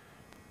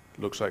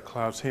 Looks like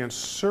clouds. Hands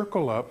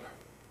circle up.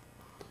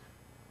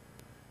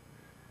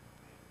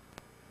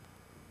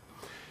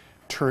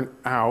 Turn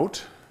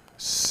out,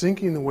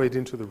 sinking the weight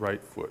into the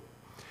right foot.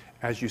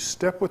 As you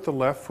step with the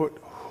left foot,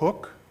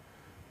 hook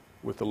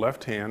with the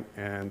left hand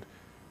and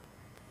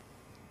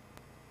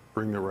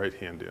bring the right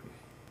hand in.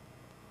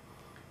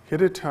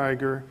 Hit a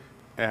tiger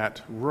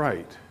at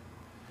right.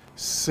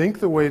 Sink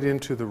the weight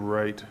into the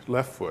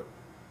left foot.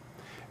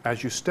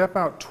 As you step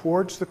out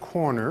towards the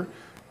corner,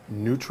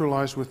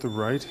 neutralize with the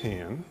left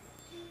hand,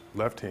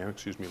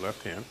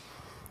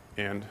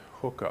 and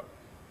hook up.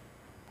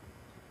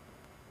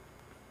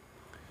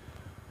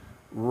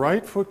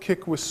 Right foot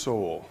kick with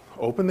sole.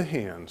 Open the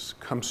hands,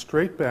 come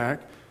straight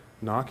back,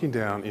 knocking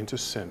down into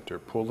center.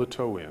 Pull the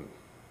toe in.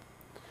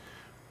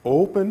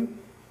 Open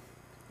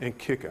and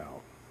kick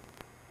out.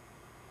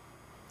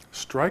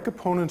 Strike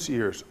opponent's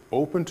ears,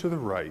 open to the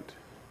right.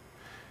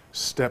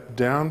 Step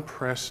down,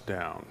 press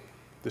down.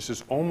 This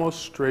is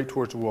almost straight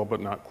towards the wall,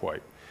 but not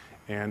quite.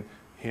 And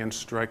hands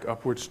strike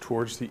upwards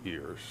towards the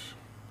ears.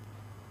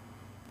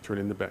 Turn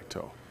in the back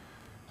toe.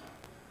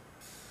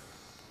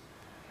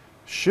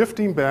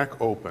 Shifting back,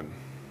 open.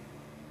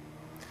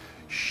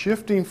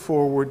 Shifting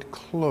forward,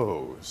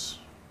 close.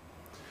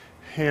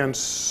 Hands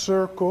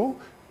circle,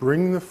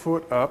 bring the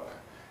foot up,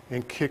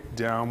 and kick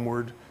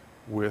downward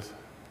with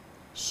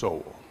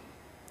sole.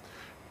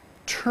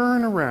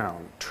 Turn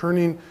around,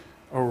 turning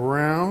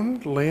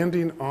around,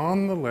 landing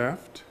on the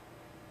left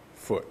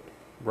foot.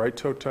 Right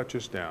toe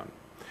touches down.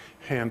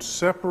 Hands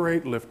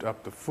separate, lift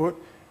up the foot,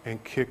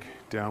 and kick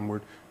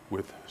downward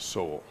with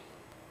sole.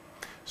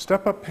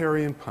 Step up,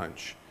 parry, and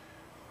punch.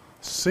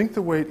 Sink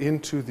the weight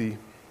into the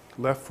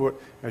left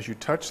foot as you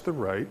touch the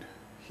right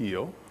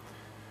heel.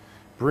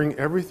 Bring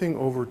everything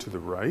over to the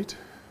right.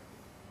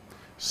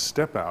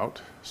 Step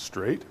out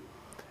straight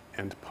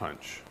and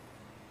punch.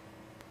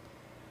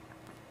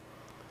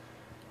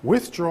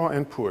 Withdraw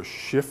and push.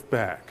 Shift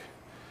back.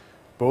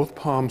 Both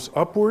palms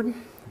upward.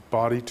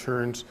 Body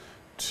turns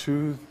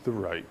to the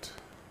right.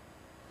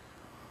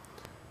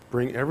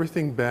 Bring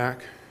everything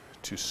back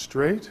to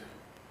straight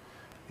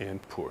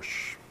and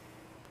push.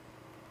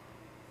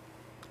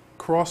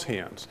 Cross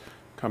hands.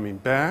 Coming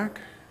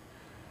back.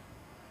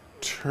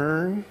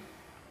 Turn.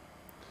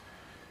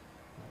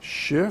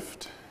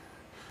 Shift.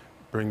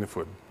 Bring the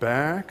foot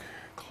back.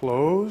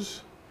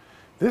 Close.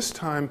 This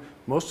time,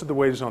 most of the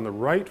weight is on the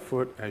right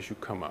foot as you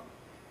come up.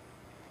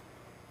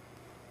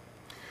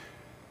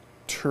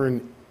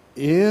 Turn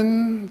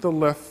in the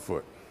left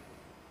foot.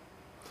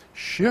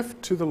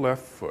 Shift to the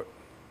left foot.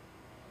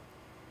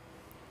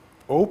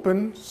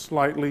 Open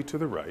slightly to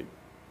the right.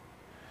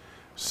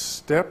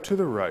 Step to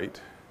the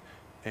right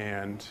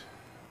and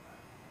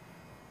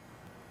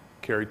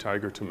carry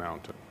tiger to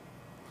mountain.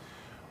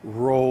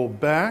 Roll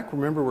back.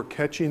 Remember, we're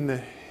catching the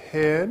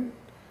head.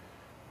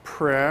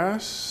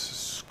 Press,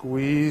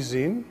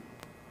 squeezing.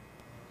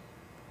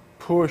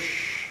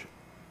 Push,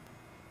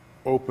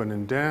 open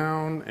and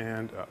down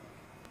and up.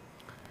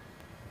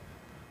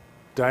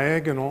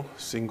 Diagonal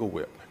single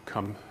whip.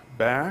 Come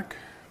back.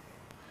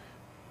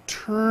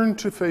 Turn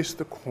to face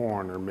the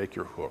corner. Make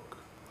your hook.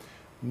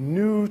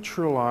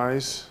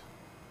 Neutralize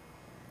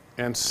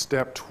and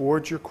step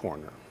towards your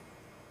corner.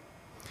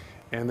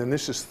 And then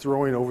this is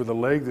throwing over the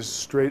leg. This is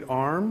straight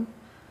arm.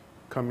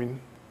 Coming,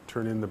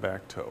 turn in the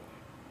back toe.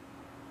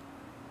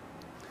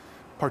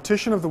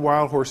 Partition of the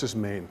wild horse's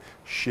mane.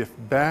 Shift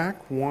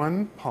back,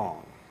 one,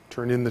 palm.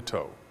 Turn in the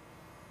toe.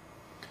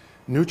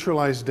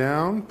 Neutralize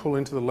down, pull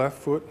into the left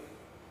foot,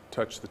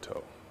 touch the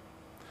toe.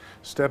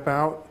 Step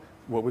out,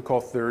 what we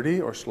call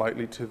 30 or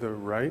slightly to the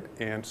right,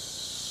 and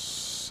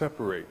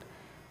separate.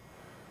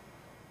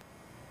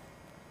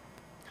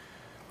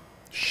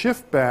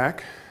 Shift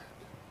back,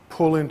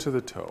 pull into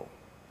the toe.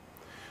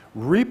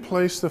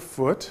 Replace the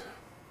foot,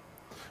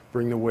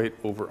 bring the weight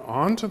over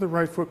onto the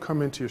right foot,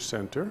 come into your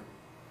center.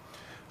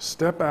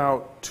 Step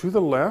out to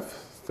the left,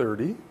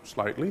 30,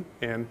 slightly,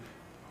 and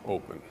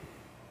open.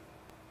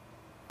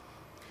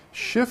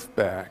 Shift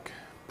back,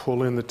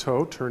 pull in the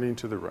toe, turning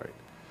to the right.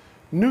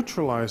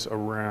 Neutralize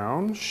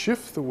around,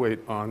 shift the weight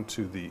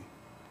onto the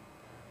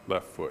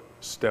left foot.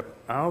 Step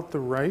out the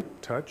right,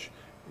 touch,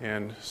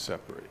 and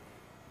separate.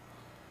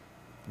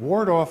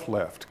 Ward off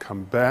left,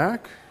 come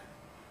back,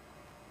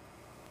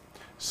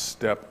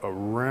 step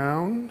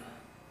around,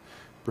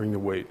 bring the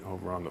weight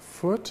over on the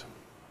foot,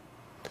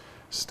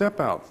 step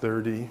out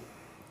 30,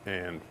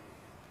 and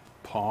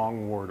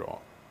pong, ward off.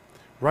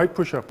 Right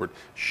push upward,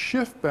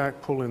 shift back,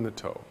 pull in the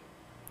toe.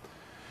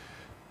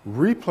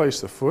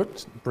 Replace the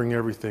foot, bring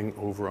everything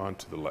over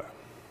onto the left.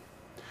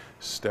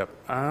 Step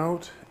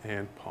out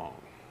and pong.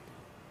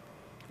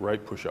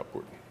 Right push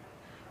upward.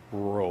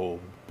 Roll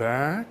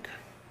back,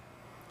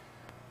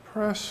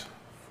 press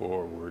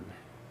forward,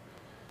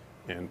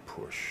 and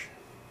push.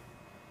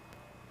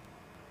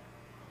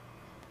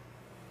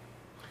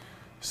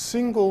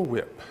 Single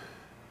whip.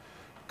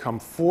 Come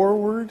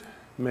forward,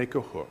 make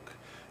a hook.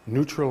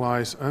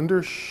 Neutralize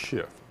under,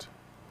 shift.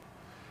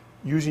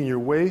 Using your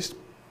waist,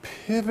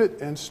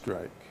 pivot and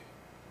strike.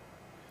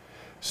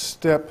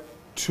 Step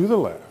to the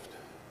left.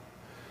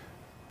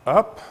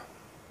 Up,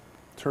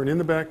 turn in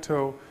the back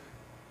toe,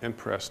 and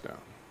press down.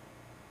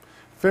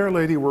 Fair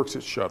Lady works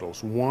at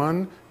shuttles.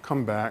 1,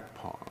 come back,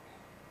 pong.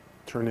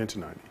 Turn into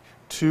 90.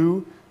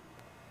 2,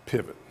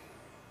 pivot.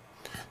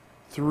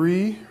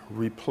 3,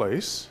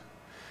 replace.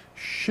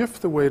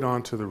 Shift the weight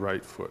onto the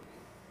right foot.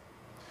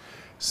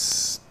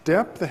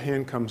 Step, the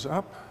hand comes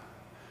up,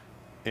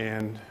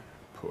 and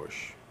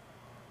push.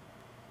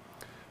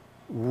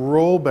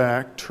 Roll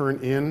back, turn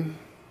in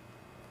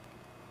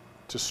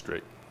to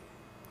straight.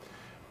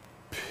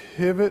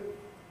 Pivot,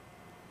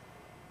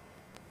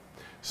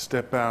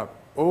 step out,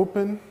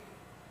 open,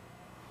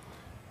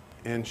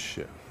 and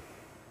shift.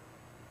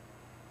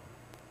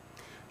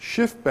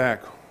 Shift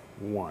back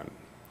 1,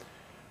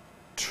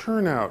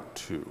 turn out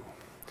 2,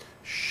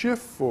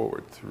 shift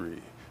forward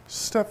 3,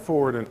 step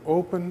forward and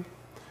open,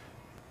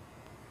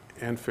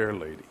 and Fair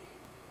Lady.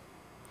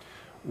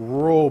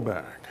 Roll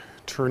back,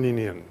 turning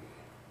in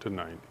to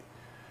 90.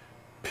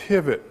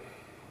 Pivot,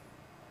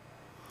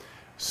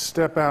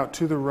 step out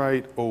to the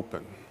right,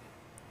 open,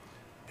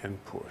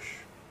 and push.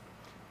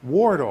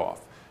 Ward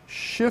off,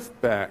 shift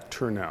back,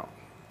 turn out.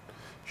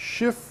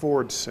 Shift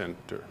forward,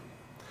 center.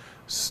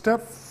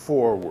 Step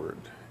forward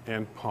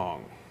and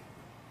pong.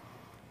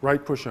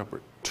 Right push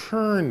upward,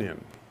 turn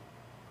in.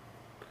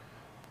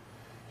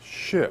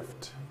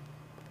 Shift.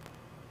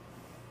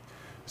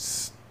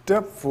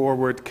 Step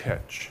forward,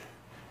 catch,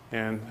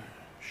 and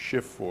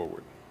shift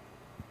forward.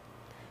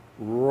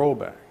 Roll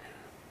back.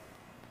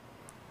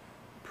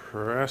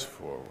 Press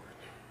forward.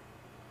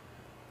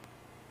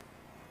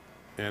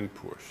 And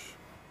push.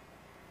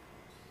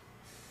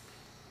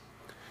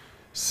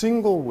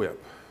 Single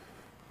whip.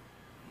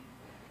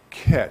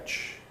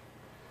 Catch.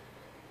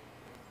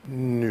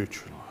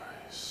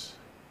 Neutralize.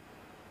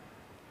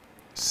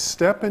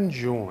 Step and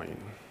join.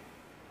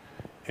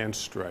 And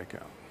strike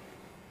out.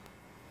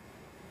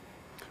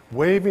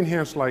 Waving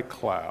hands like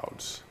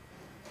clouds.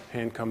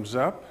 Hand comes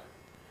up.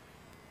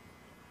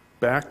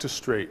 Back to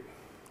straight.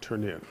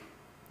 Turn in.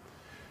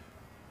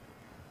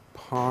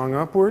 Pong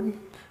upward.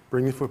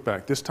 Bring your foot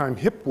back. This time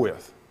hip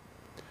width.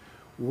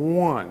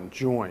 1,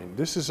 join.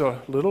 This is a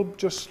little,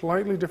 just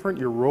slightly different.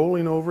 You're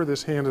rolling over.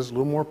 This hand is a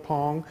little more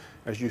pong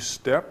as you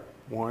step.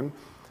 1,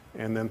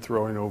 and then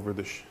throwing over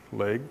the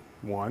leg.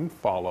 1,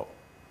 follow.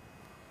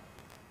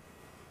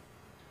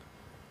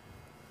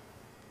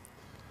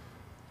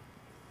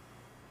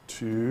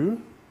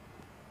 Two,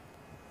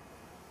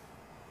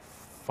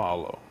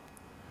 follow.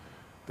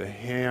 The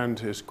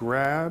hand is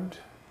grabbed,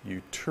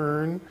 you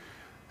turn,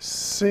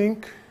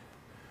 sink,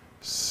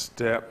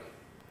 step,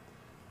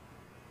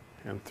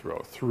 and throw.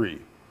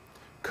 3,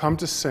 come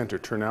to center,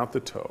 turn out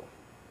the toe.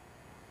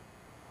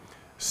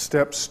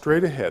 Step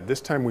straight ahead.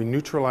 This time we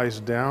neutralize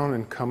down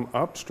and come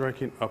up,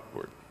 striking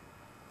upward.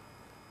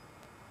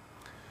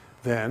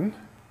 Then,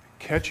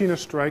 catching a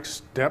strike,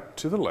 step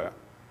to the left.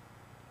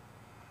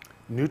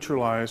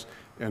 Neutralize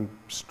and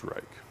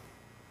strike.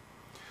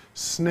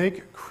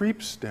 Snake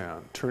creeps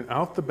down, turn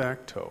out the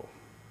back toe.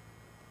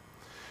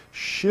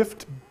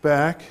 Shift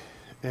back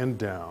and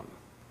down.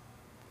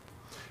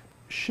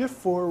 Shift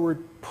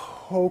forward,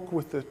 poke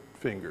with the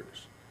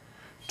fingers.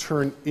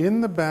 Turn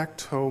in the back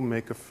toe,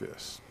 make a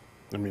fist.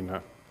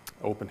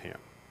 Open hand.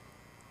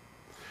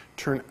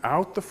 Turn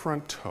out the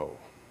front toe.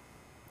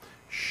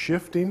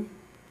 Shifting,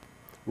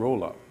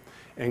 roll up.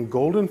 And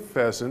golden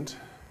pheasant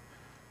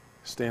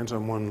stands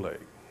on one leg.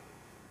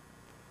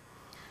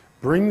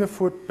 Bring the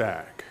foot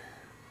back.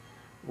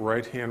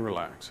 Right hand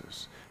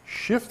relaxes.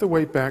 Shift the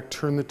weight back,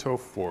 turn the toe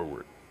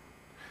forward.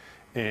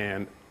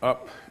 And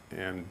up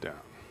and down.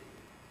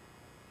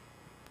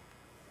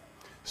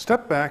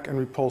 Step back and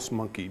repulse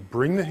monkey.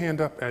 Bring the hand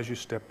up as you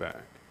step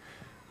back.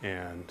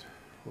 And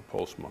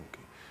repulse monkey.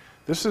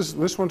 This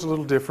one's a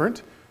little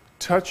different.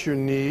 Touch your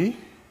knee,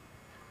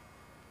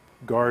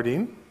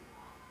 guarding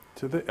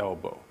to the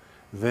elbow.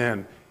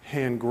 Then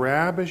hand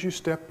grab as you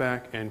step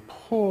back and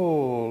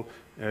pull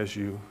as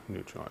you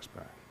neutralize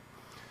back.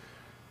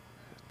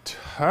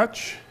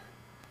 Touch,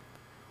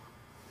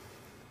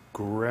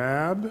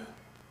 grab,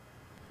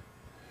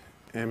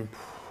 and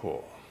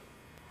pull.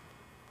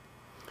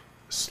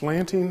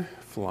 Slanting,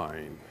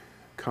 flying.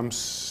 Come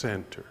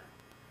center.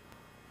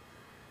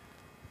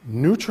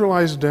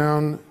 Neutralize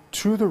down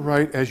to the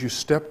right as you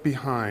step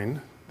behind.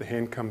 The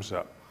hand comes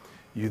up.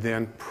 You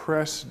then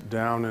press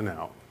down and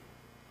out.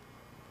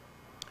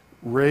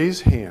 Raise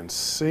hands,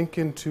 sink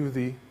into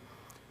the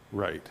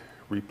right.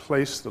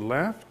 Replace the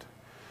left.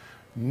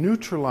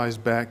 Neutralize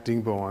back,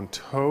 dingbo on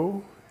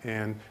toe,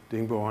 and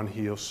dingbo on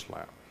heel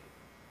slap.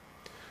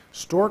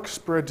 Stork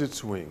spreads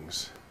its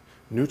wings.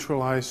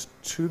 Neutralize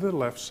to the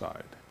left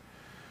side.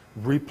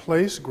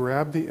 Replace,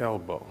 grab the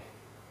elbow.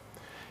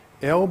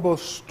 Elbow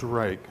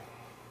strike,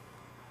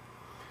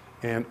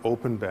 and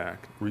open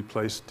back.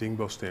 Replace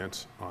dingbo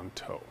stance on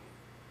toe.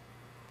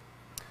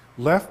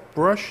 Left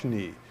brush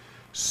knee.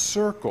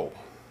 Circle.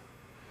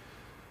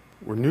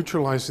 We're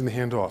neutralizing the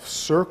hand off.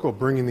 Circle,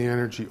 bringing the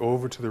energy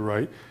over to the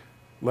right.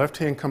 Left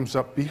hand comes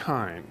up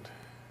behind.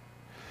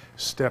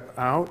 Step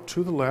out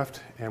to the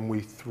left, and we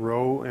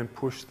throw and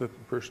push the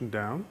person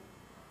down.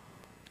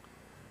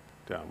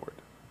 downward.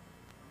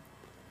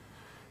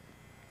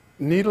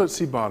 Needle at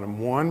C-bottom,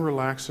 1,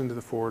 relax into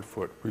the forward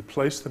foot.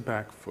 Replace the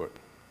back foot.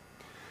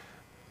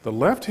 The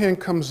left hand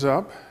comes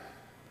up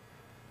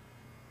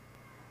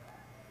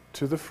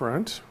to the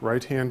front,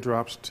 right hand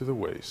drops to the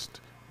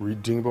waist.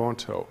 Dingo on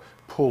toe.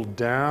 Pull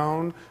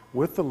down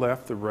with the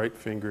left, the right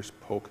fingers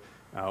poke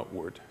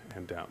outward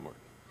and downward.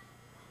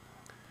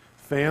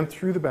 Fan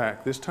through the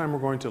back. This time we're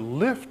going to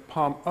lift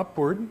palm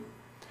upward,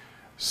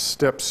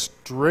 step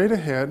straight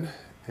ahead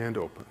and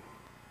open.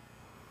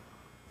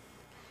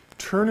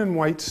 Turn in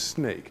white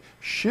snake.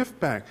 Shift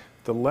back.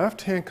 The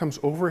left hand comes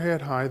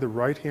overhead high, the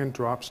right hand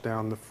drops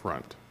down the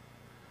front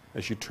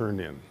as you turn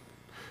in.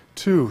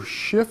 2,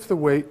 shift the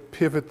weight,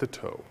 pivot the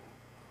toe.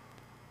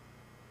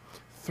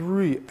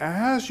 3,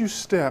 as you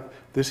step,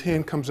 this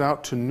hand comes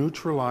out to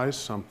neutralize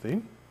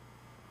something,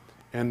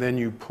 and then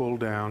you pull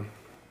down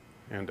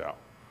and out.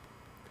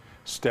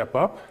 Step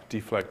up,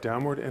 deflect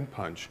downward, and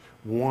punch.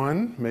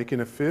 1,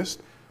 making a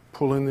fist,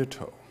 pull in the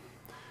toe.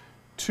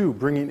 2,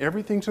 bringing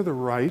everything to the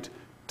right,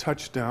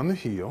 touch down the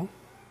heel.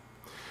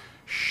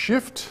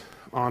 Shift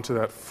onto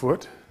that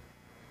foot,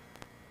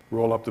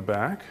 roll up the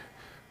back,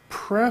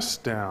 press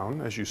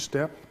down as you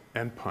step,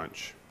 and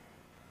punch.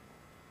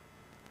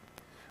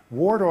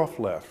 Ward off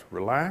left,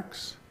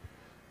 relax,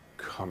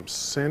 come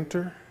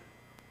center,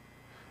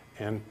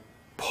 and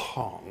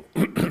pong.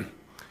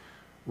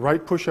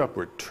 Right push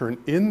upward, turn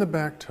in the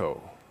back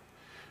toe.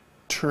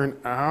 Turn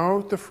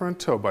out the front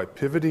toe by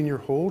pivoting your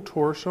whole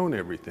torso and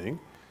everything,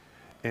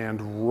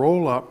 and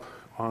roll up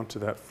onto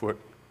that foot,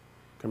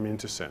 coming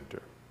into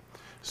center.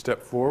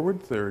 Step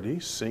forward 30,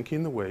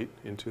 sinking the weight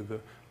into the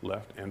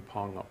left and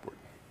pong upward.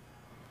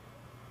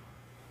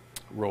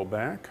 Roll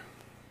back.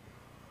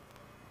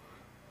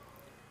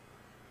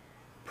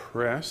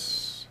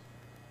 Press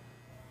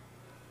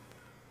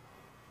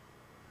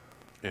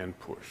and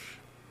push.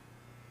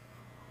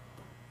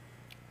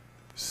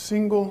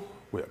 Single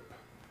whip.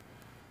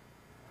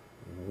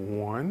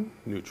 1,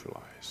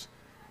 neutralize.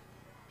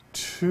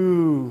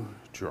 2,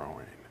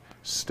 drawing.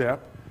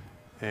 Step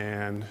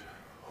and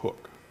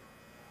hook.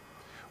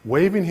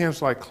 Waving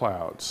hands like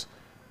clouds.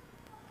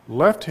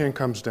 Left hand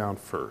comes down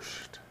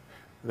first,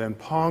 then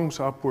pongs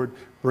upward,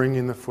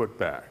 bringing the foot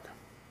back.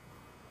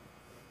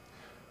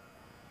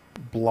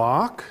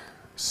 Block,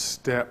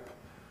 step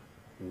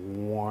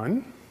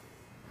 1,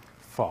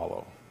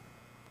 follow.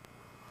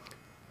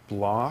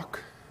 Block,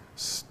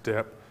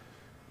 step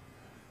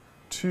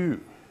 2,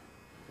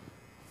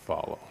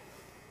 follow.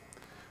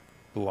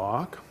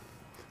 Block,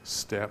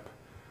 step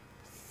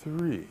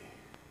 3.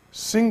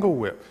 Single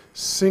whip,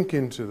 sink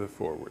into the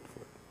forward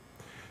foot.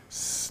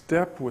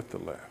 Step with the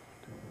left,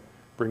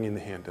 bringing the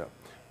hand up.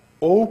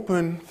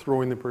 Open,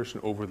 throwing the person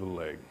over the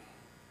leg.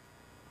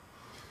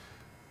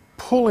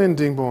 Pull in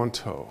dingo on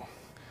toe.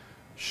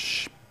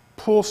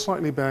 Pull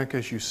slightly back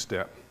as you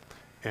step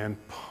and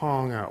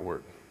pong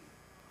outward.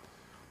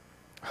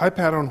 High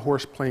pat on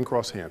horse, plain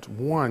cross hands.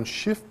 1,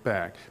 shift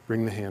back,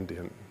 bring the hand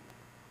in.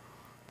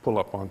 Pull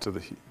up onto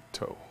the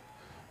toe,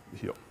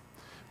 heel.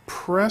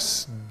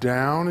 Press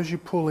down as you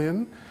pull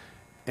in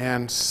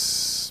and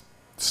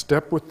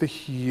step with the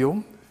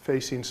heel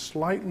facing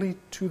slightly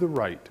to the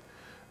right.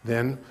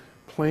 Then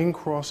plain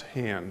cross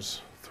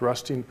hands,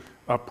 thrusting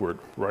upward.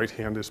 Right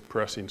hand is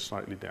pressing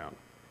slightly down.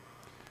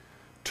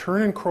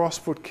 Turn and cross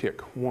foot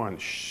kick. 1,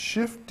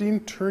 shifting,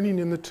 turning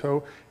in the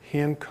toe,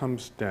 hand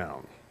comes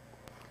down.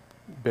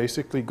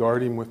 Basically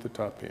guarding with the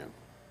top hand.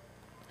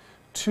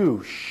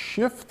 2,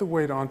 shift the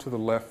weight onto the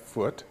left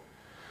foot.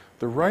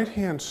 The right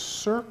hand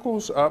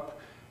circles up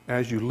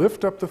as you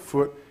lift up the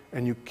foot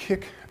and you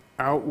kick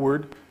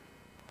outward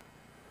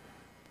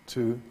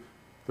to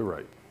the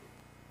right.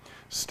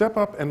 Step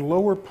up and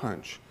lower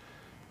punch.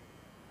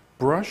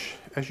 Brush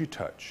as you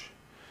touch.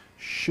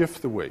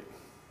 Shift the weight.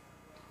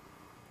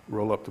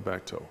 Roll up the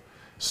back toe.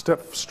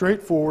 Step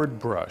straight forward,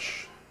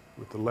 brush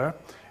with the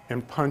left,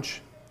 and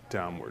punch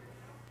downward.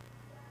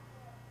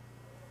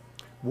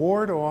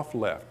 Ward off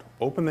left.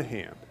 Open the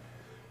hand.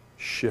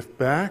 Shift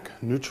back,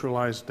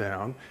 neutralize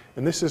down,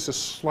 and this is a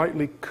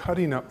slightly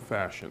cutting up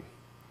fashion.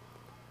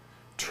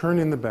 Turn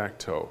in the back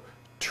toe.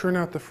 Turn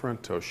out the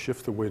front toe.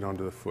 Shift the weight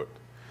onto the foot.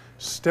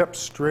 Step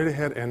straight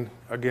ahead and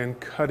again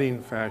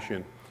cutting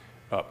fashion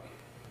up.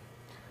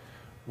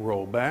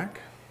 Roll back.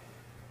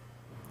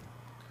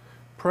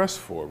 Press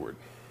forward.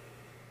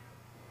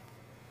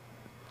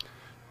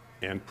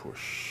 And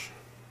push.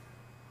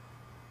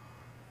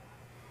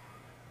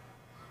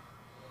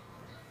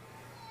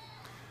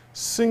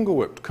 Single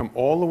whip, come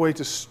all the way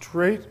to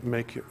straight,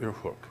 make your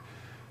hook.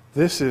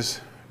 This is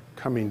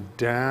coming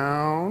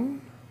down.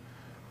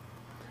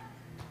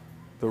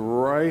 The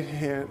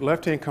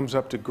left hand comes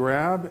up to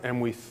grab,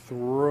 and we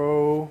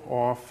throw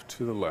off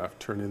to the left,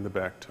 turn in the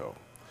back toe.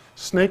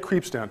 Snake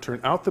creeps down, turn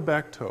out the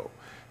back toe.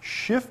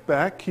 Shift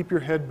back, keep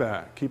your head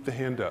back, keep the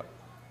hand up.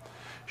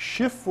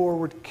 Shift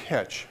forward,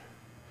 catch.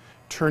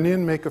 Turn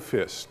in, make a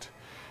fist.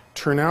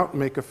 Turn out,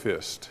 make a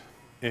fist.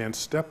 And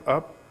step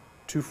up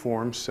to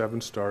form 7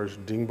 stars,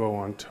 dingbo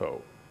on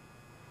toe.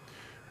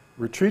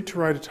 Retreat to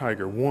right of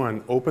tiger.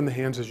 1, open the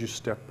hands as you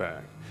step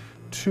back.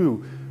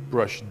 2,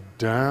 brush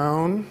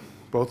down,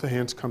 both the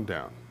hands come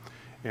down.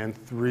 And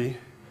 3,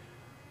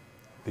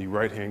 the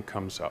right hand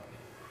comes up.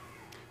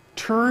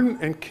 Turn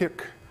and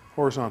kick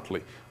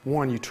horizontally.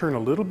 1, you turn a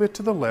little bit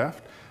to the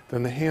left,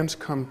 then the hands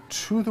come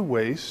to the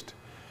waist,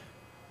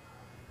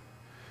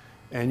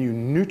 and you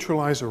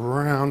neutralize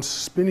around,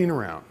 spinning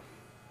around,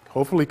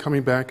 hopefully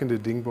coming back into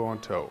dingbo on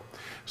toe.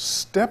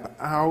 Step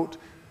out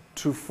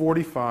to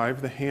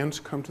 45, the hands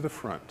come to the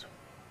front.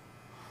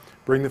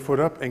 Bring the foot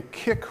up and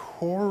kick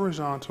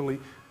horizontally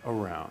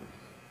around.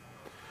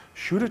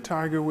 Shoot a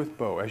tiger with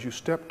bow. As you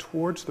step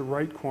towards the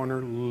right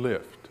corner,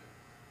 lift.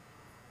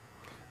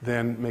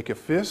 Then make a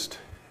fist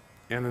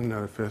and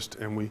another fist,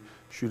 and we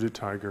shoot a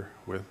tiger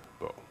with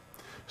bow.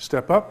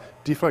 Step up,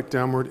 deflect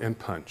downward, and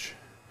punch.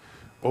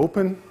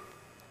 Open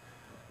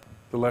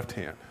the left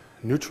hand.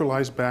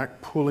 Neutralize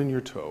back, pulling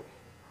your toe.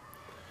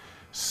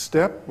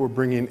 Step, we're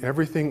bringing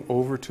everything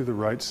over to the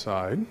right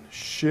side.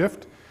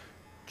 Shift,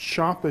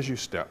 chop as you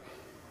step,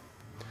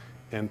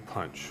 and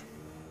punch.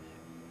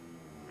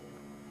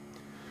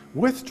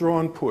 Withdraw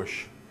and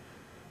push.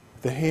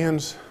 The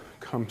hands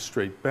come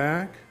straight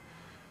back,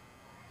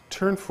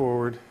 turn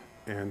forward,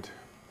 and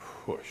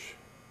push.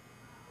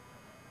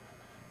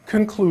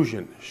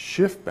 Conclusion,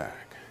 shift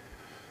back,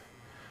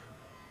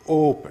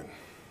 open,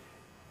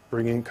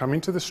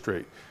 coming to the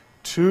straight.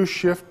 2,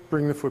 shift,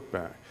 bring the foot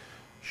back.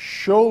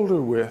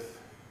 Shoulder width,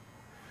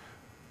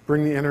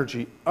 bring the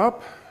energy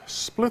up,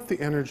 split the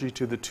energy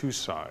to the 2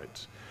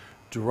 sides.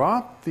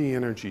 Drop the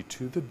energy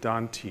to the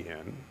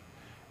dantian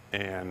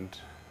and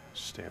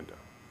stand up.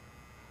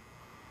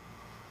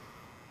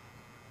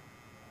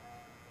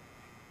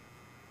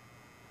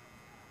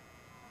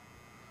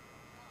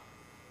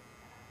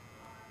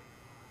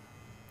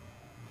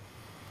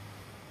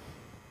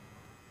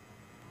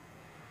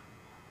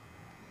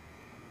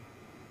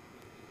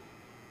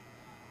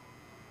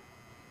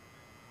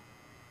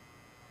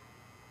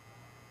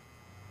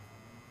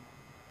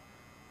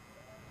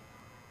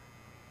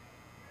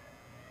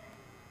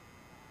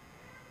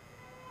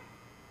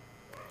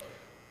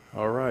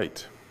 All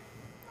right.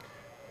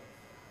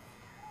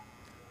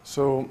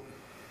 So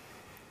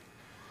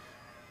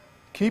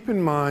keep in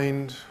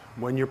mind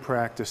when you're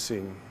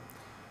practicing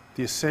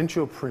the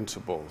essential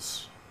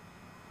principles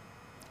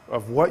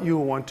of what you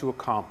want to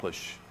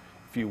accomplish.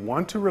 If you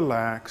want to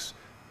relax,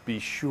 be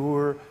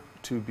sure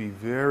to be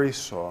very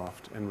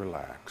soft and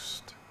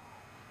relaxed.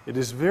 It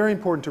is very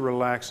important to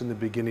relax in the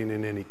beginning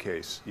in any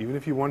case, even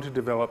if you want to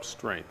develop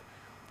strength.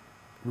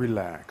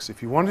 Relax.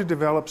 If you want to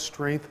develop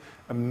strength,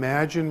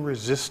 imagine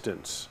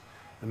resistance.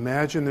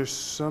 Imagine there's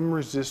some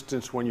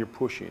resistance when you're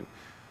pushing.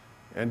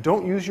 And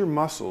don't use your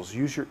muscles,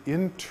 use your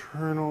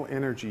internal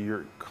energy,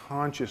 your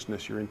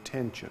consciousness, your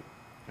intention.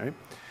 Okay?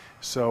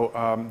 So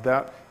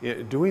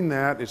doing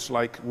that, it's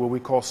like what we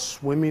call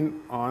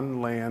swimming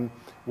on land,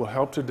 will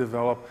help to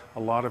develop a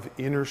lot of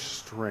inner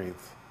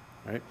strength.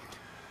 Right?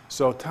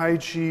 So Tai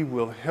Chi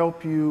will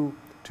help you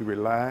to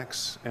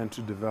relax and to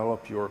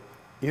develop your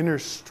inner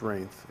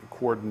strength,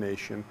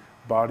 coordination,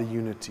 body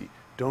unity.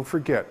 Don't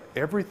forget,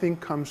 everything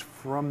comes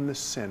from the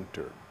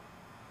center.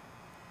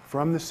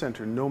 From the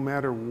center. No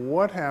matter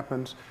what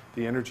happens,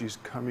 the energy is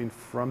coming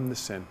from the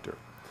center.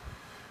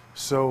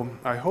 So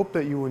I hope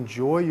that you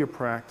enjoy your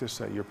practice,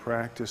 that your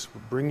practice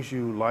brings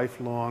you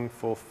lifelong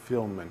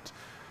fulfillment.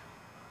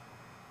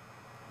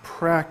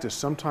 Practice.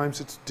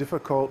 Sometimes it's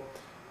difficult,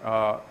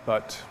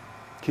 but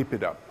keep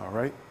it up, all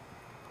right?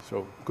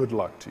 So good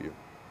luck to you.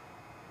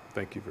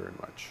 Thank you very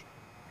much.